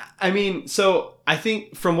showers? I mean, so I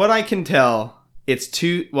think from what I can tell, it's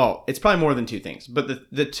probably more than two things, but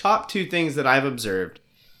the top two things that I've observed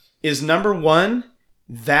is number one,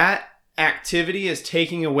 that activity is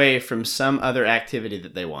taking away from some other activity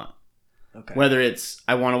that they want. Okay. Whether it's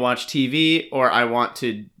I want to watch TV or I want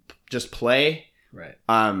to just play. Right.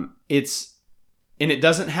 And it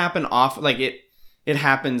doesn't happen often. Like it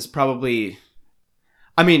happens probably.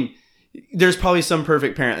 I mean, there's probably some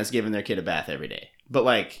perfect parent that's giving their kid a bath every day, but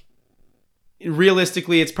like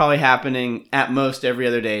realistically, it's probably happening at most every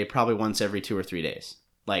other day, probably once every 2 or 3 days.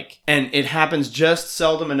 Like, and it happens just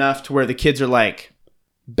seldom enough to where the kids are like,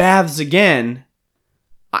 baths again.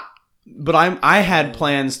 But I had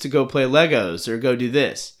plans to go play Legos or go do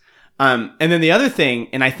this. And then the other thing,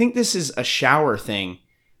 and I think this is a shower thing.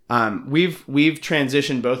 We've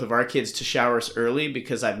transitioned both of our kids to showers early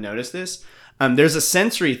because I've noticed this. There's a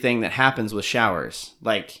sensory thing that happens with showers,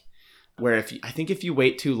 like where if you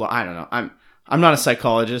wait too long, I don't know. I'm not a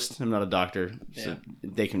psychologist. I'm not a doctor, so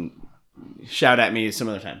they can shout at me some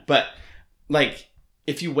other time. But like,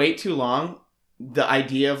 if you wait too long, the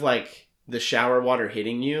idea of like the shower water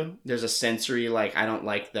hitting you, there's a sensory like I don't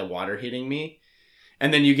like the water hitting me,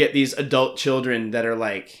 and then you get these adult children that are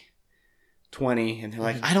like 20 and they're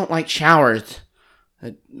like, I don't like showers.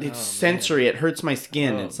 It's sensory. It hurts my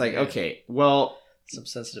skin. It's like, okay, well, some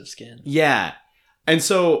sensitive skin. Yeah. And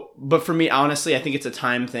so, but for me, honestly, I think it's a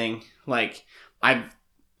time thing. Like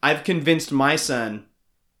I've convinced my son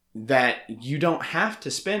that you don't have to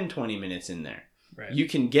spend 20 minutes in there. Right. You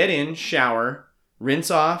can get in, shower, rinse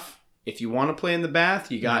off. If you want to play in the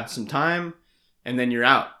bath, you got some time, and then you're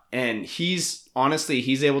out. And he's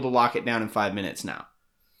able to lock it down in 5 minutes now.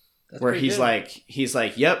 That's where pretty he's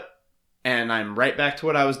like, yep. And I'm right back to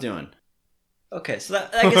what I was doing. Okay, so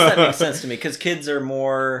I guess that makes sense to me because kids are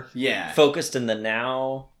more focused in the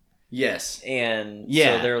now. Yes. And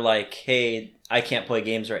so they're like, hey, I can't play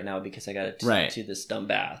games right now because I got to do this dumb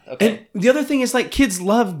bath. Okay. And the other thing is like kids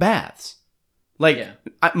love baths. Like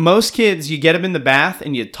most kids, you get them in the bath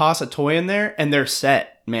and you toss a toy in there and they're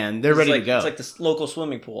set, man. They're ready to go. It's like this local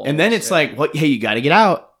swimming pool. And then it's like, hey, you got to get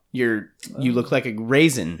out. You look like a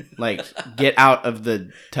raisin. Like, get out of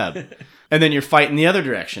the tub. And then you're fighting the other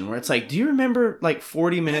direction where it's like, do you remember like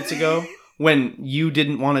 40 minutes ago when you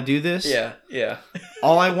didn't want to do this? Yeah.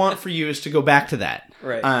 All I want for you is to go back to that.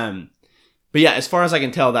 Right. But yeah, as far as I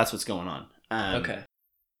can tell, that's what's going on. Okay.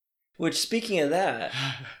 Which, speaking of that,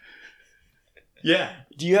 yeah.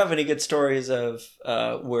 do you have any good stories of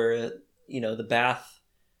where, the bath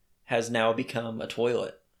has now become a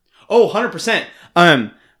toilet? Oh, 100%.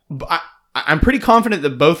 I'm pretty confident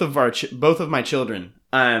that both of my children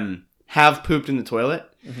have pooped in the toilet.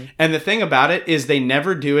 Mm-hmm. And the thing about it is they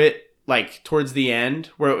never do it like towards the end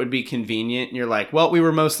where it would be convenient. And you're like, well, we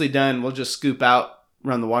were mostly done. We'll just scoop out,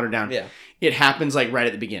 run the water down. Yeah. It happens like right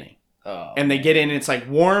at the beginning. Oh, and they get in and it's like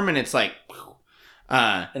warm and it's like...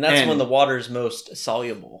 and that's when the water's most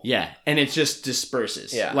soluble. Yeah. And it just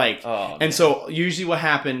disperses. Yeah. And so usually what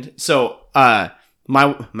happened... So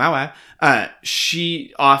my wife,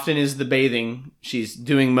 she often is the bathing. She's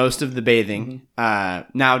doing most of the bathing.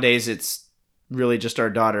 Mm-hmm. Nowadays, it's really just our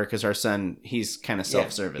daughter because our son, he's kind of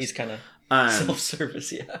self-service. He's kind of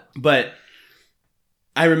self-service, yeah. But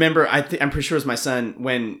I remember, I'm pretty sure it was my son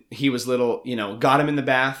when he was little, got him in the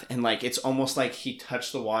bath and like it's almost like he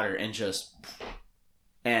touched the water and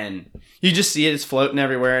and you just see it's floating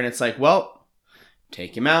everywhere and it's like, well,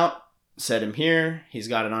 take him out, set him here. He's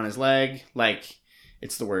got it on his leg. Like...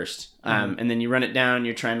 It's the worst. And then you run it down.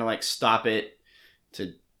 You're trying to like stop it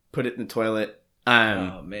to put it in the toilet.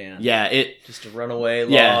 Oh man. Yeah. Just a runaway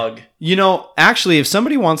log. Actually, if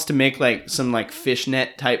somebody wants to make like some like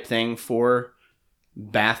fishnet type thing for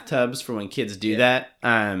bathtubs for when kids do that.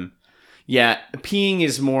 Peeing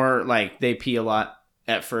is more like they pee a lot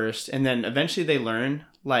at first. And then eventually they learn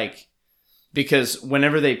because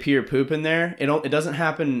whenever they pee or poop in there, it doesn't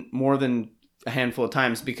happen more than a handful of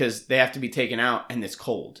times because they have to be taken out and it's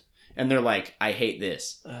cold and they're like, I hate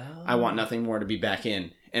this. I want nothing more to be back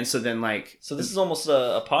in. And so then so this is almost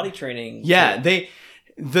a potty training. Yeah. The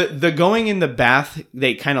going in the bath,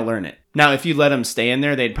 they kind of learn it. Now, if you let them stay in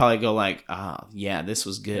there, they'd probably go like, yeah, this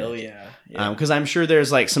was good. Hell yeah. Cause I'm sure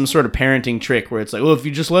there's like some sort of parenting trick where it's like, well, if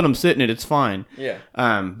you just let them sit in it, it's fine. Yeah.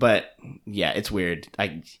 But yeah, it's weird.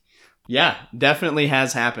 Definitely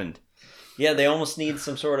has happened. Yeah, they almost need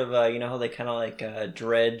some sort of, how they kind of like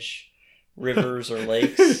dredge rivers or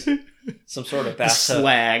lakes? Some sort of bathtub.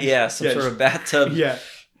 Slag. Yeah, sort of bathtub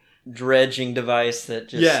dredging device that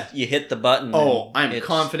just, you hit the button. Oh, I'm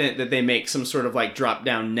confident that they make some sort of like drop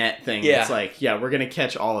down net thing. Yeah. It's like, we're going to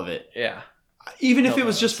catch all of it. Yeah. Even if it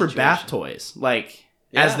was just for bath toys. Like,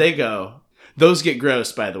 as they go... Those get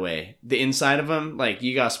gross, by the way. The inside of them, like,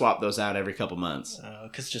 you gotta swap those out every couple months.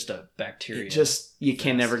 Because just a bacteria. You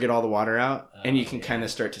can never get all the water out. And you can kind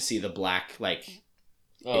of start to see the black, like,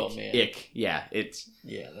 ick. Yeah,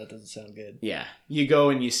 that doesn't sound good. Yeah. You go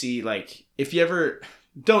and you see, like, if you ever...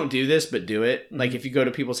 Don't do this, but do it. Mm-hmm. Like, if you go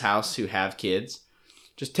to people's house who have kids,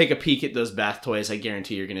 just take a peek at those bath toys. I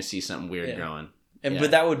guarantee you're gonna see something weird growing.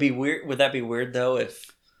 But that would be weird. Would that be weird, though,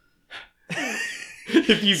 if...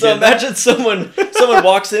 So imagine someone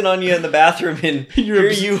walks in on you in the bathroom and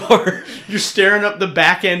you are. You're staring up the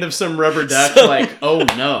back end of some rubber duck like, oh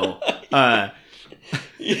no.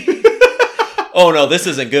 Oh no, this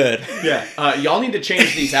isn't good. Yeah. Y'all need to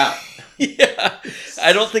change these out. Yeah.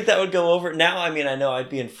 I don't think that would go over. Now, I mean, I know I'd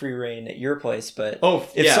be in free reign at your place, but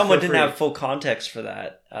if someone didn't have full context for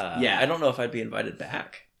that, I don't know if I'd be invited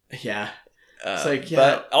back. Yeah. It's like,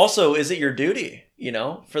 But also, is it your duty,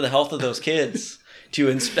 for the health of those kids? To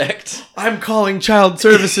inspect. I'm calling child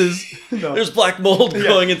services. No. There's black mold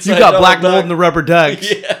growing inside. You got black mold in the rubber ducks.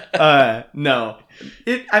 Yeah. No.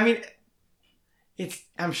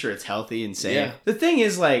 I'm sure it's healthy and safe. Yeah. The thing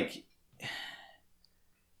is, like,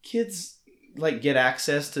 kids like get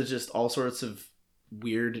access to just all sorts of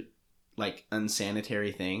weird, like,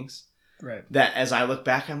 unsanitary things. Right. That as I look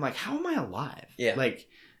back, I'm like, how am I alive? Yeah. Like,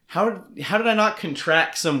 how did I not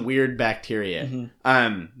contract some weird bacteria?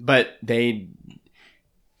 Mm-hmm. But they're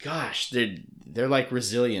like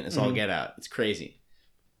resilient as all get out. It's crazy.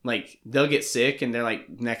 Like, they'll get sick and they're like,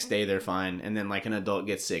 next day they're fine. And then like an adult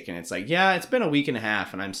gets sick and it's like, yeah, it's been a week and a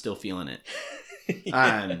half and I'm still feeling it.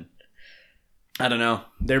 I don't know.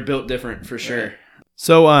 They're built different for sure. Right.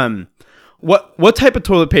 So, what type of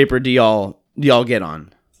toilet paper do y'all get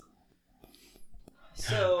on?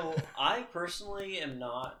 So I personally am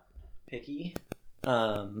not picky.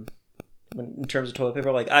 In terms of toilet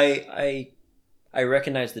paper, like I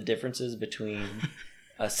recognize the differences between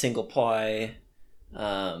a single ply,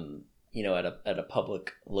 at a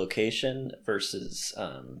public location versus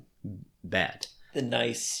bad. The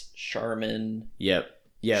nice Charmin. Yep.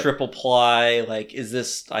 Triple ply. Like, is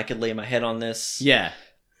this? I could lay my head on this. Yeah.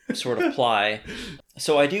 Sort of ply.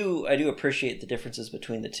 So I do appreciate the differences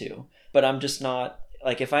between the two. but I'm just not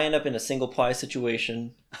like if I end up in a single ply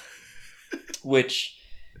situation, which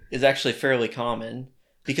is actually fairly common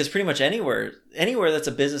because pretty much anywhere that's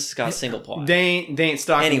a business has got single ply. They ain't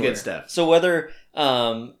stocking Anywhere. good stuff. So whether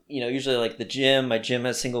usually like the gym, my gym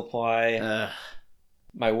has single ply.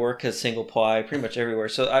 My work has single ply pretty much everywhere.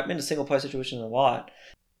 So I've been in single ply situations a lot.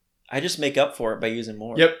 I just make up for it by using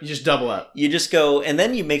more. Yep, you just double up. You just go, and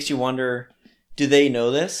then it makes you wonder, do they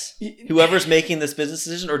know this? Whoever's making this business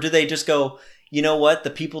decision? Or do they just go, you know what? The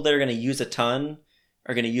people that are going to use a ton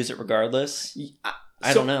are going to use it regardless?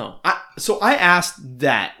 I don't know. So I asked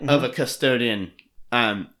that of a custodian,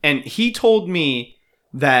 and he told me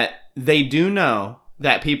that they do know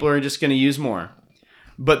that people are just going to use more,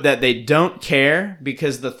 but that they don't care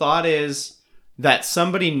because the thought is that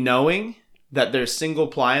somebody knowing that there's single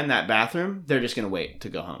ply in that bathroom, they're just going to wait to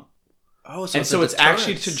go home. Oh, and so it's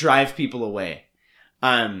actually to drive people away.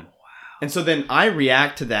 And so then I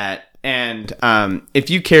react to that. And if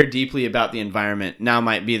you care deeply about the environment, now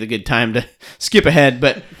might be the good time to skip ahead.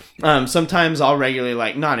 But sometimes I'll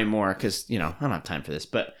regularly not anymore because, I don't have time for this.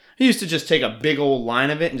 But I used to just take a big old line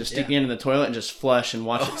of it and just stick it into the toilet and just flush and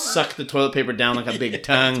watch it suck the toilet paper down like a big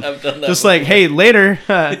tongue. I've done that just before. like, hey, later,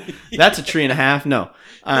 that's a 3.5. No.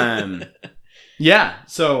 Yeah,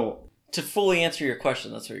 so to fully answer your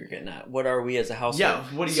question, that's what you're getting at. What are we as a household? Yeah,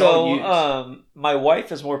 what do y'all use? My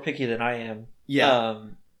wife is more picky than I am. Yeah.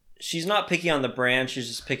 She's not picky on the brand. She's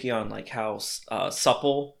just picky on how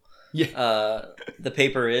supple the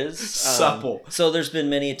paper is. Supple. So there's been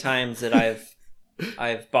many times that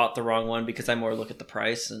I've bought the wrong one because I more look at the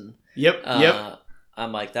price and yep.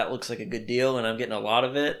 I'm like, that looks like a good deal and I'm getting a lot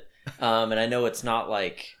of it. And I know it's not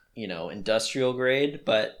industrial grade,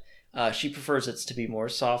 but she prefers it to be more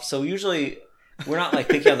soft. So usually we're not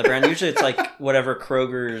picky on the brand. Usually it's whatever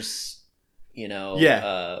Kroger's,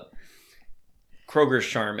 Kroger's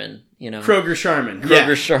Charmin, Kroger Charmin.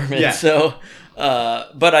 Kroger's Charmin. Yeah. So,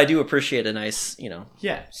 but I do appreciate a nice,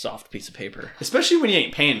 soft piece of paper. Especially when you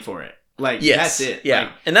ain't paying for it. Yes. That's it.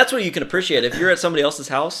 Yeah. And that's what you can appreciate. If you're at somebody else's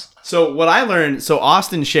house. So what I learned,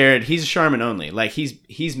 Austin shared, he's Charmin only.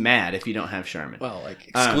 He's mad if you don't have Charmin. Well,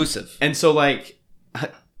 exclusive. And so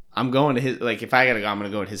I'm going to his, if I gotta go, I'm gonna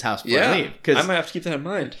go to his house before I leave. I might have to keep that in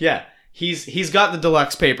mind. Yeah. He's got the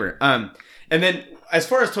deluxe paper. And then as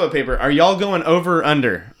far as toilet paper, are y'all going over or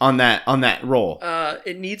under on that roll?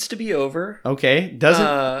 It needs to be over. Okay.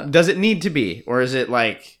 Does it need to be? Or is it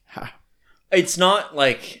it's not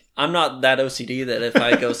I'm not that OCD that if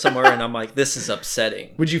I go somewhere and I'm this is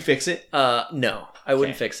upsetting. Would you fix it? No, I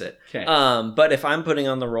wouldn't fix it. Okay. But if I'm putting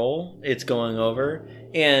on the roll, it's going over.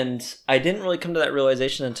 And I didn't really come to that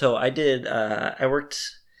realization until I did. I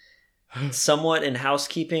worked somewhat in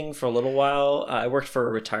housekeeping for a little while. I worked for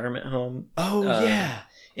a retirement home. Oh, yeah.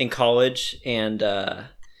 In college. And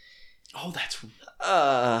that's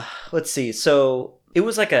let's see. So it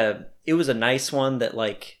was a nice one that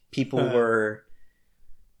people were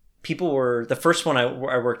the first one I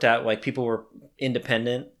worked at, people were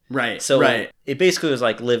independent. Right. So it basically was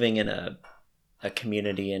living in a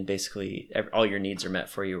community and basically all your needs are met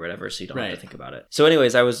for you or whatever. So you don't have to think about it. So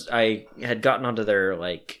anyways, I had gotten onto their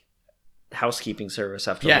housekeeping service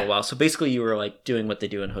after a little while. So basically you were doing what they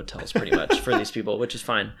do in hotels pretty much for these people, which is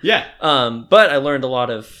fine. Yeah. But I learned a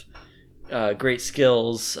lot of great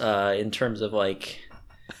skills in terms of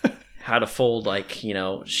how to fold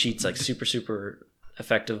sheets super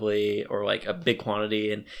effectively or a big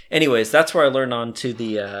quantity. And anyways, that's where I learned on to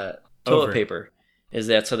the toilet paper. Is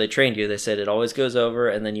that so they trained you? They said it always goes over,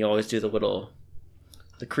 and then you always do the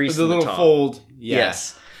crease, the in little top. Fold. Yeah.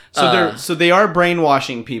 Yes. So they are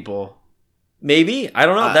brainwashing people. Maybe, I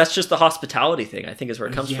don't know. That's just the hospitality thing, I think, is where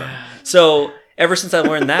it comes from. So ever since I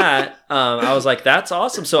learned that, I was like, that's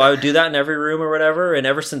awesome. So I would do that in every room or whatever. And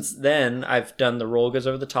ever since then, I've done the roll goes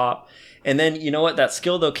over the top. And then, you know what? That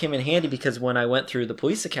skill, though, came in handy because when I went through the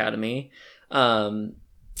police academy, they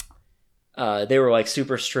were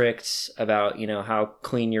super strict about, how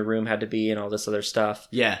clean your room had to be and all this other stuff.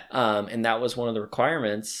 Yeah. And that was one of the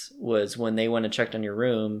requirements was when they went and checked on your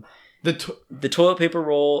room. The toilet paper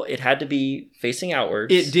roll, it had to be facing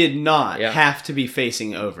outwards. It did not have to be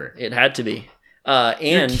facing over. It had to be.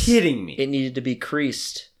 And you're kidding me. It needed to be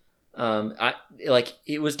creased.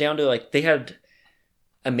 It was down to they had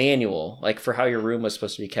a manual for how your room was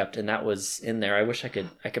supposed to be kept, and that was in there. I wish I could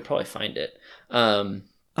probably find it.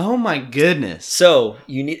 Oh my goodness. So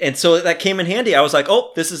so that came in handy. I was like,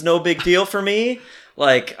 oh, this is no big deal for me.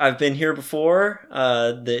 I've been here before.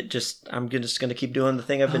 I'm just gonna keep doing the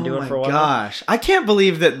thing I've been doing for a while. Oh my gosh, I can't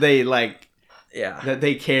believe that they that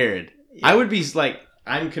they cared. Yeah. I would be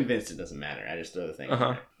I'm convinced it doesn't matter. I just throw the thing.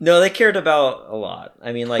 No, they cared about a lot.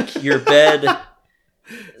 I mean, like your bed.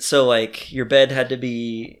 So like your bed had to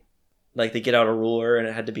be like, they get out a ruler and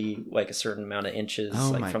it had to be like a certain amount of inches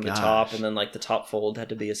from the top, and then like the top fold had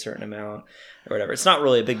to be a certain amount or whatever. It's not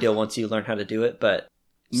really a big deal once you learn how to do it, but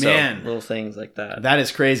little things like that. That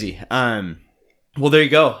is crazy. Well, there you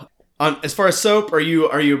go. As far as soap, are you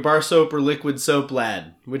a bar soap or liquid soap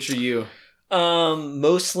lad? Which are you?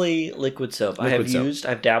 Mostly liquid soap.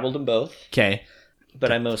 I've dabbled in both. Okay.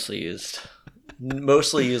 But I mostly use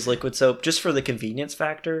liquid soap just for the convenience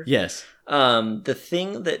factor. Yes. The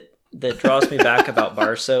thing that draws me back about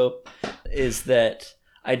bar soap is that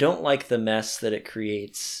I don't like the mess that it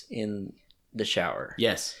creates in the shower.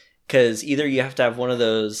 Yes. Because either you have to have one of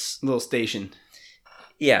those little station.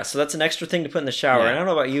 Yeah, so that's an extra thing to put in the shower. Yeah. And I don't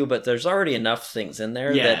know about you, but there's already enough things in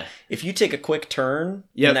there that if you take a quick turn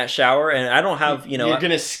in that shower, and I don't have, you're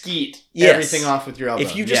going to skeet everything off with your elbow.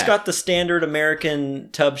 If you just got the standard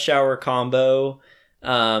American tub shower combo,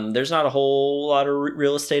 there's not a whole lot of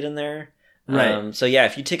real estate in there. Right. So yeah,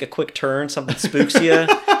 if you take a quick turn, something spooks you,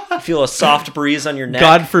 you feel a soft breeze on your neck.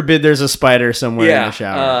 God forbid there's a spider somewhere in the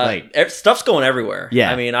shower. Stuff's going everywhere.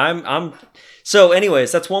 Yeah. I mean, I'm so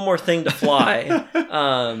anyways, that's one more thing to fly.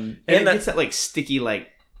 And it gets that like sticky, like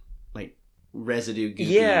residue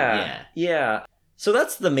goopy. Yeah. So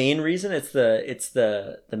that's the main reason. It's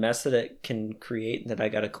the mess that it can create that I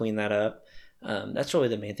got to clean that up. That's really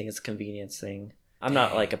the main thing. It's a convenience thing. I'm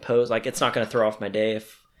not like opposed. Like, it's not going to throw off my day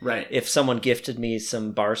if someone gifted me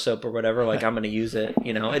some bar soap or whatever. Like, I'm going to use it.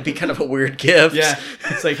 It'd be kind of a weird gift. Yeah.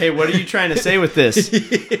 It's like, hey, what are you trying to say with this?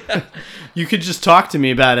 You could just talk to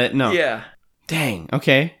me about it. No. Yeah. Dang.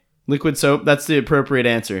 Okay. Liquid soap. That's the appropriate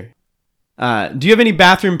answer. Do you have any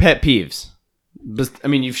bathroom pet peeves? I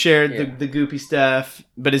mean, you've shared the goopy stuff,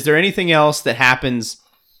 but is there anything else that happens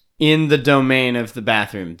in the domain of the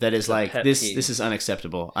bathroom that is like, this is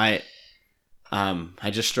unacceptable? I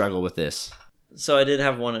just struggle with this. So I did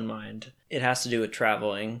have one in mind. It has to do with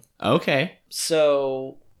traveling. Okay.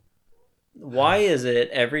 So why is it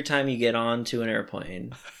every time you get onto an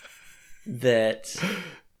airplane that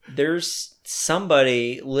there's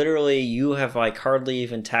somebody, literally you have like hardly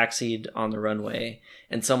even taxied on the runway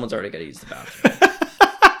and someone's already got to use the bathroom?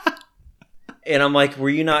 And I'm like, were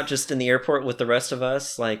you not just in the airport with the rest of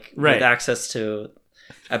us, like with access to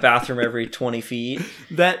a bathroom every 20 feet?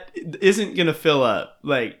 That isn't going to fill up.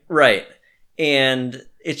 Right. And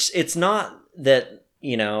it's not that,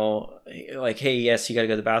 like, hey, yes, you got to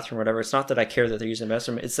go to the bathroom or whatever. It's not that I care that they're using the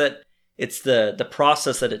bathroom. It's that it's the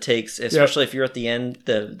process that it takes, especially if you're at the end,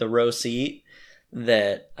 the row seat,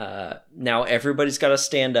 that now everybody's got to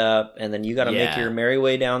stand up and then you got to make your merry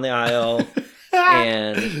way down the aisle.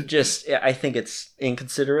 And just, I think it's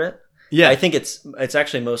inconsiderate. Yeah. I think it's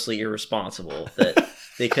actually mostly irresponsible that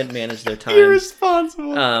they couldn't manage their time.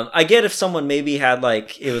 Irresponsible. I get if someone maybe had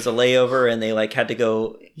it was a layover and they had to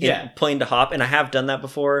go plane to hop, and I have done that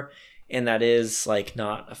before, and that is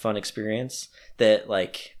not a fun experience. That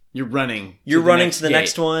you're running to the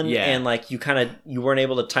next one, and you weren't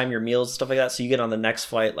able to time your meals and stuff like that, so you get on the next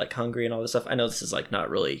flight hungry and all this stuff. I know this is not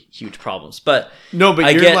really huge problems, but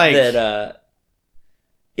I get that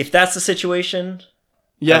if that's the situation,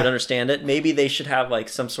 I would understand it. Maybe they should have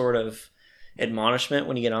some sort of admonishment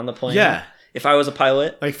when you get on the plane. Yeah. If I was a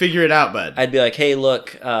pilot, figure it out, bud. I'd be like, hey,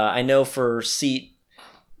 look, I know for seat,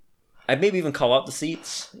 I'd maybe even call out the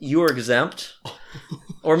seats. You are exempt.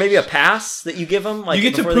 Or maybe a pass that you give them. You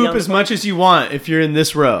get to poop as much as you want if you're in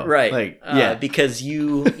this row. Right. Because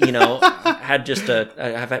you had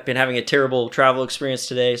have been having a terrible travel experience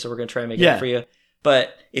today, so we're going to try and make it up for you.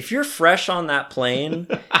 But if you're fresh on that plane,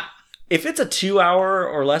 if it's a 2-hour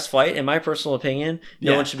or less flight, in my personal opinion,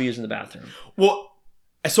 no one should be using the bathroom. Well,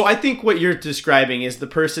 so I think what you're describing is the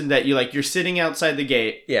person that you're sitting outside the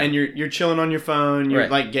gate and you're chilling on your phone, you're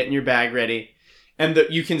getting your bag ready, and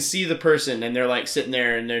you can see the person and they're sitting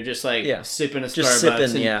there and they're just sipping a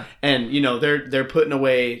Starbucks and they're putting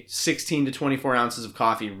away 16 to 24 ounces of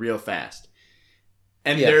coffee real fast.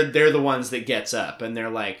 And they're the ones that gets up and they're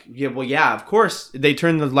like, of course. They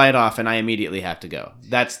turn the light off and I immediately have to go.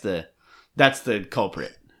 That's the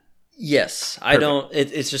culprit. Yes. Perfect. I don't,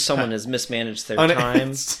 it's just someone has mismanaged their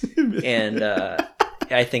time. And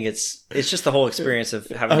I think it's just the whole experience of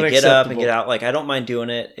having to get up and get out. I don't mind doing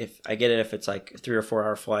it. If I get it, if it's 3 or 4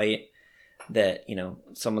 hour flight that,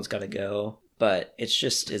 someone's got to go, but it's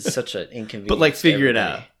such an inconvenience. But figure it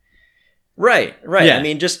out. Right. Yeah. I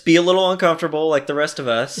mean, just be a little uncomfortable like the rest of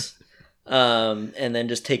us, and then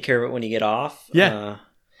just take care of it when you get off. Yeah.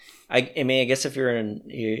 I mean, I guess if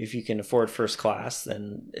if you can afford first class,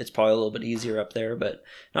 then it's probably a little bit easier up there. But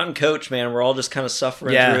not in coach, man. We're all just kind of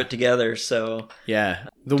suffering through it together. So yeah,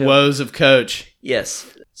 the woes of coach.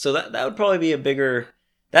 Yes. So that would probably be a bigger.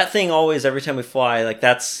 That thing always every time we fly, like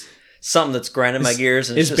that's something that's grinding my gears.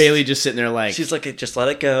 And is Bailey just sitting there like she's like, just let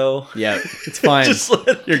it go. Yeah, it's fine.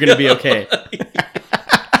 You're go. gonna be okay.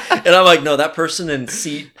 And I'm like, no, that person in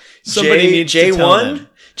seat somebody needs to tell them.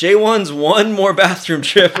 J1's one more bathroom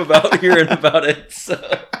trip about hearing about it. So,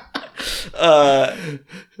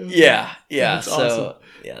 yeah. That's so, awesome.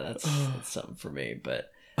 Yeah, that's something for me. But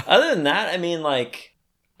other than that, I mean, like,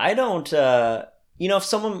 I don't, if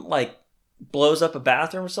someone like blows up a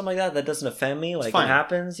bathroom or something like that doesn't offend me. Like, it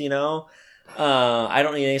happens, I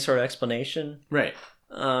don't need any sort of explanation. Right.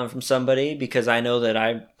 From somebody because I know that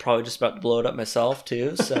I'm probably just about to blow it up myself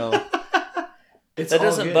too. So. That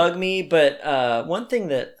doesn't bug me, but one thing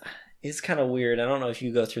that is kind of weird, I don't know if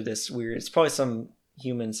you go through this weird, it's probably some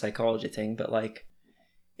human psychology thing, but like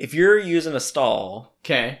if you're using a stall,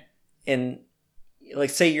 okay, and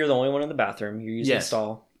like say you're the only one in the bathroom, you're using a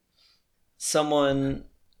stall, someone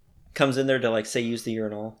comes in there to like say use the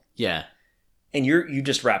urinal, and you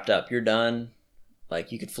just wrapped up, you're done,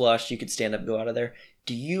 like you could flush, you could stand up, go out of there.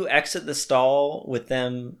 Do you exit the stall with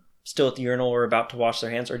them still at the urinal or about to wash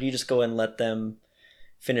their hands, or do you just go and let them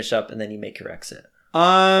finish up and then you make your exit?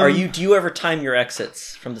 Do you ever time your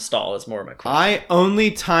exits from the stall is more of my question. I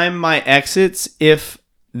only time my exits if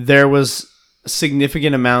there was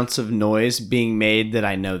significant amounts of noise being made that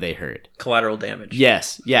I know they heard. Collateral damage.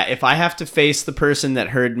 Yes. Yeah. If I have to face the person that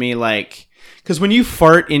heard me, like, because when you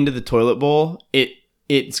fart into the toilet bowl,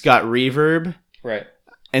 it's got reverb. Right.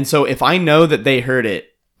 And so if I know that they heard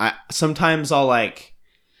it, sometimes I'll like,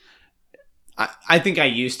 I think I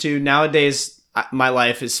used to. Nowadays, my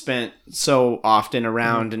life is spent so often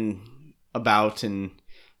around and about and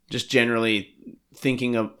just generally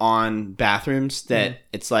thinking on bathrooms that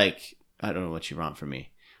it's like, I don't know what you want from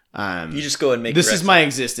me. You just go and make this is my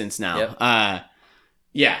existence now. Yep.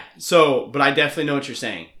 Yeah. So, but I definitely know what you're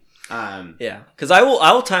saying. Yeah. Because I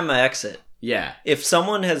will time my exit. Yeah. If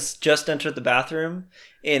someone has just entered the bathroom,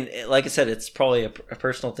 and like I said, it's probably a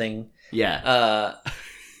personal thing. Yeah.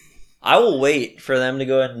 I will wait for them to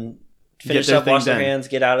go ahead and finish up, wash their hands,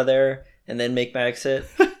 get out of there, and then make my exit.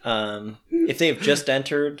 If they have just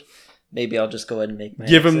entered, maybe I'll just go ahead and make my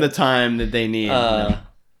exit. Give them the time that they need.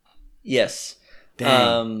 Yes.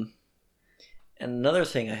 Dang. And another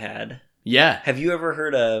thing I had. Yeah. Have you ever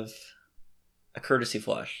heard of a courtesy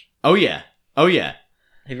flush? Oh, yeah. Oh, yeah.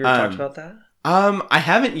 Have you ever talked about that? I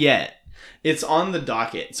haven't yet. It's on the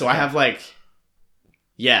docket. So I have like...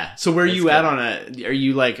 Yeah. So where are you at are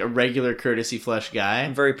you like a regular courtesy flush guy?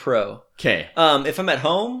 I'm very pro. Okay. If I'm at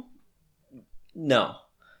home, no.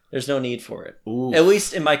 There's no need for it. Ooh. At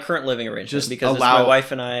least in my current living arrangement. Just because it's my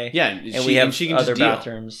wife and I. Yeah. And we have other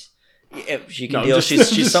bathrooms. Yeah, she can deal.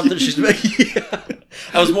 Just, she's something.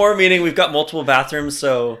 I was more meaning we've got multiple bathrooms,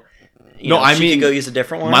 so she can go use a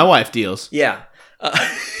different one. My wife deals. Yeah.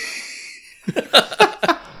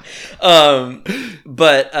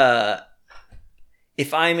 But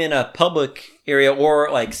if I'm in a public area or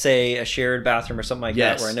like say a shared bathroom or something like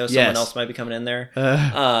that where I know someone else might be coming in there,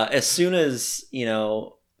 as soon as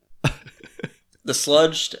the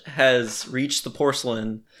sludge has reached the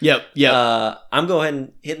porcelain, I'm going ahead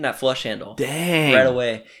and hitting that flush handle right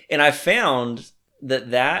away. And I found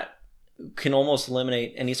that can almost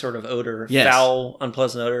eliminate any sort of odor, foul,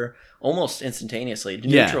 unpleasant odor, almost instantaneously. It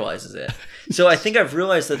neutralizes it. So I think I've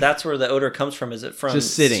realized that that's where the odor comes from. Is it from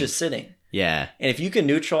just sitting? Yeah. And if you can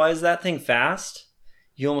neutralize that thing fast,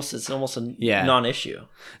 it's almost a non-issue.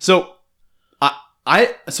 So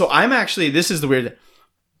I'm actually, this is the weird.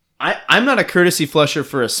 I'm not a courtesy flusher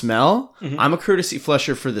for a smell. Mm-hmm. I'm a courtesy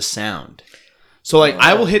flusher for the sound. So like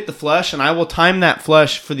I will hit the flush and I will time that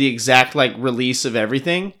flush for the exact like release of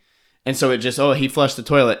everything. And so it just, he flushed the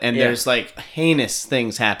toilet, and there's like heinous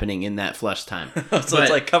things happening in that flush time. It's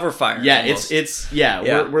like cover fire. Yeah, almost.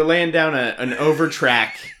 We're laying down an over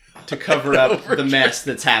track to cover up the mess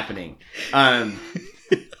that's happening.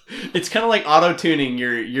 It's kind of like auto tuning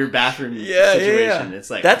your bathroom situation. It's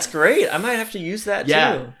like that's great. I might have to use that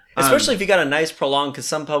too. Especially if you got a nice prolonged, because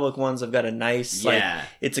some public ones have got a nice,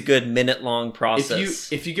 it's a good minute-long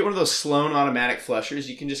process. If you get one of those Sloan automatic flushers,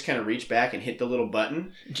 you can just kind of reach back and hit the little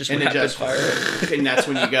button, and it just fire, and that's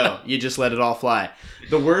when you go. You just let it all fly.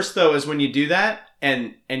 The worst, though, is when you do that,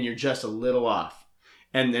 and you're just a little off,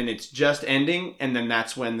 and then it's just ending, and then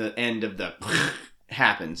that's when the end of the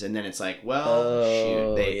happens, and then it's like,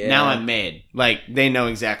 shoot, now I'm made. Like, they know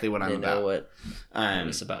exactly what I'm about. They know what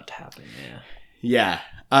is about to happen, Yeah.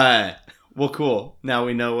 Well, cool. Now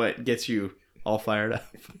we know what gets you all fired up.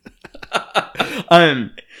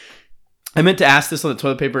 I meant to ask this on the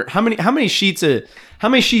toilet paper. How many sheets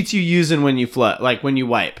you using when you like when you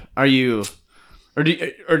wipe? Are you,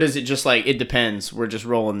 or does it just like it depends? We're just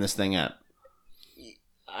rolling this thing up.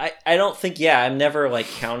 I don't think. Yeah, I'm never like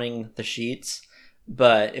counting the sheets.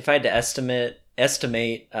 But if I had to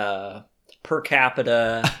estimate per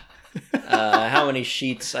capita how many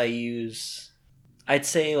sheets I use, I'd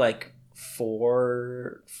say like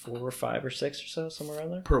 4 or 5 or 6 or so, somewhere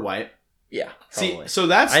around there Per wipe. Yeah, See, probably. so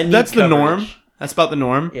that's the norm. That's about the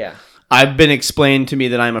norm. Yeah. I've been explained to me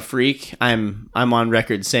that I'm a freak. I'm on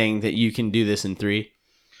record saying that you can do this in 3.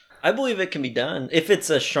 I believe it can be done. If it's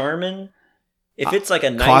a Charmin, if it's like a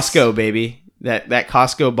nice Costco, baby. That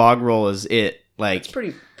Costco bog roll is it. Like, it's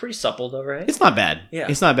pretty supple though, right? It's not bad. Yeah.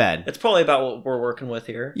 It's not bad. It's probably about what we're working with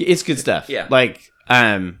here. It's good stuff. Yeah. Like,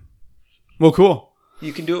 well, cool.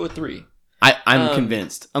 You can do it with 3. I'm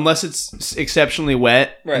convinced. Unless it's exceptionally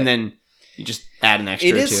wet, right. And then you just add an extra.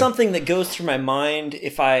 It is or 2. something that goes through my mind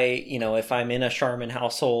if I'm in a Charmin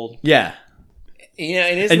household. Yeah. Yeah,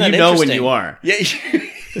 it is. And you know when you are. Yeah.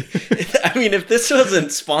 I mean, if this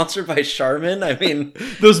wasn't sponsored by Charmin, I mean,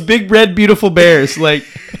 those big red beautiful bears, like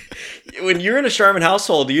when you're in a Charmin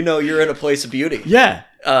household, you know you're in a place of beauty. Yeah.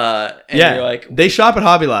 And yeah. You're like, they shop at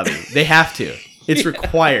Hobby Lobby. They have to. It's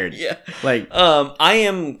required. Yeah. Like, I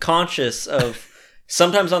am conscious of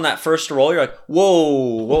sometimes on that first roll, you're like,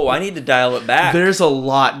 whoa, I need to dial it back. There's a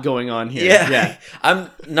lot going on here. Yeah. I'm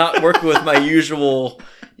not working with my usual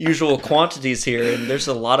quantities here, and there's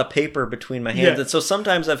a lot of paper between my hands. Yeah. And so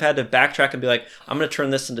sometimes I've had to backtrack and be like, I'm going to turn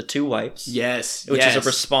this into 2 wipes. Yes. Which is a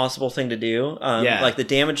responsible thing to do. Like the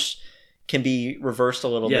damage can be reversed a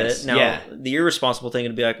little bit. Now, the irresponsible thing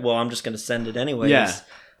would be like, well, I'm just going to send it anyways. Yeah.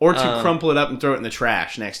 Or to crumple it up and throw it in the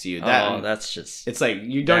trash next to you. That's just... It's like,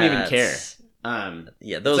 you don't even care.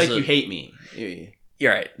 Yeah, those it's like you hate me.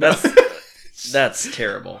 You're right. That's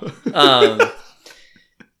terrible.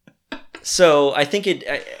 So I think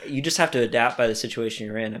you just have to adapt by the situation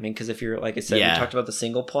you're in. I mean, because if you're, like I said, we talked about the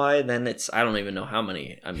single ply, then I don't even know how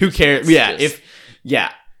many. Who cares?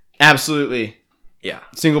 Yeah, absolutely. Yeah.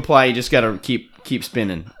 Single ply, you just got to keep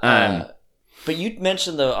spinning. But you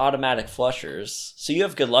mentioned the automatic flushers, so you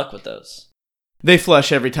have good luck with those. They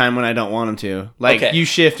flush every time when I don't want them to. Like, you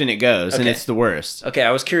shift and it goes, and it's the worst. Okay,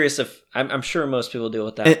 I was curious if... I'm sure most people deal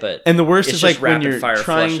with that, and the worst is like when you're trying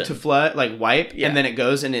flushing. to flood, like wipe, and then it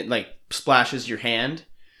goes and it like splashes your hand.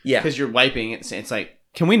 Yeah. Because you're wiping, it's like,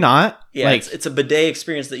 can we not? Yeah, like, it's a bidet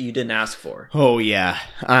experience that you didn't ask for. Oh, yeah.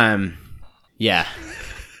 Yeah.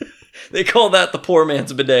 They call that the poor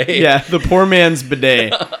man's bidet. Yeah, the poor man's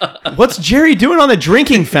bidet. What's Jerry doing on the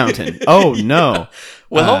drinking fountain? Oh, no.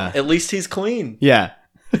 Well, at least he's clean. Yeah.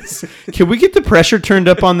 Can we get the pressure turned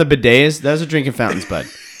up on the bidets? Those are drinking fountains, bud.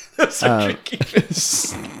 Those are drinking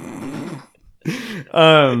fountains.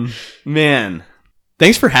 Man.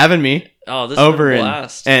 Thanks for having me. Oh, this is a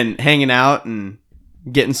blast. And hanging out and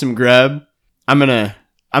getting some grub. I'm gonna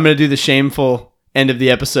do the shameful end of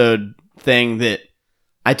the episode thing that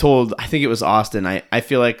I think it was Austin. I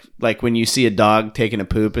feel like when you see a dog taking a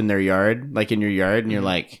poop in their yard, like in your yard, and you're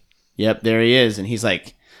like, yep, there he is. And he's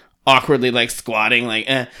like awkwardly like squatting, like,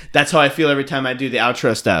 That's how I feel every time I do the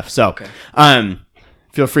outro stuff. So,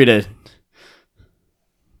 feel free to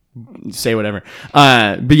say whatever.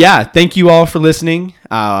 But yeah, thank you all for listening.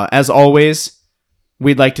 As always,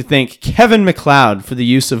 we'd like to thank Kevin MacLeod for the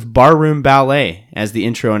use of Barroom Ballet as the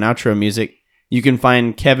intro and outro music. You can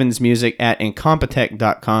find Kevin's music at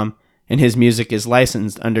incompetech.com, and his music is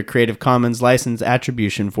licensed under Creative Commons License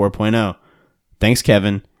Attribution 4.0. Thanks,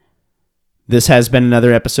 Kevin. This has been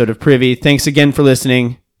another episode of Privy. Thanks again for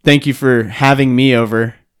listening. Thank you for having me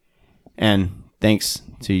over. And thanks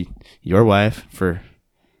to your wife for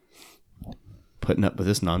putting up with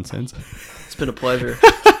this nonsense. It's been a pleasure.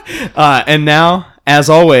 And now, as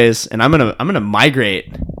always, and I'm gonna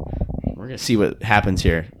migrate. We're gonna see what happens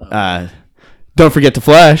here. Don't forget to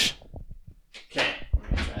flush. Okay,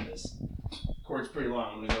 I'm gonna try this. Cord's pretty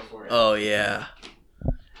long. I'm gonna go for it. Oh yeah,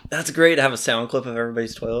 that's great to have a sound clip of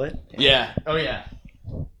everybody's toilet. Yeah. Oh yeah.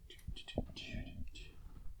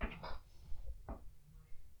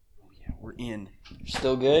 We're in. You're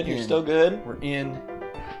still good. You're still good. We're in.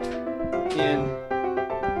 We're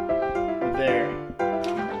there.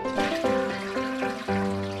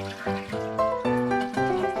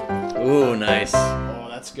 Ooh, nice. Oh,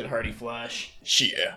 that's a good hearty flush. Yeah.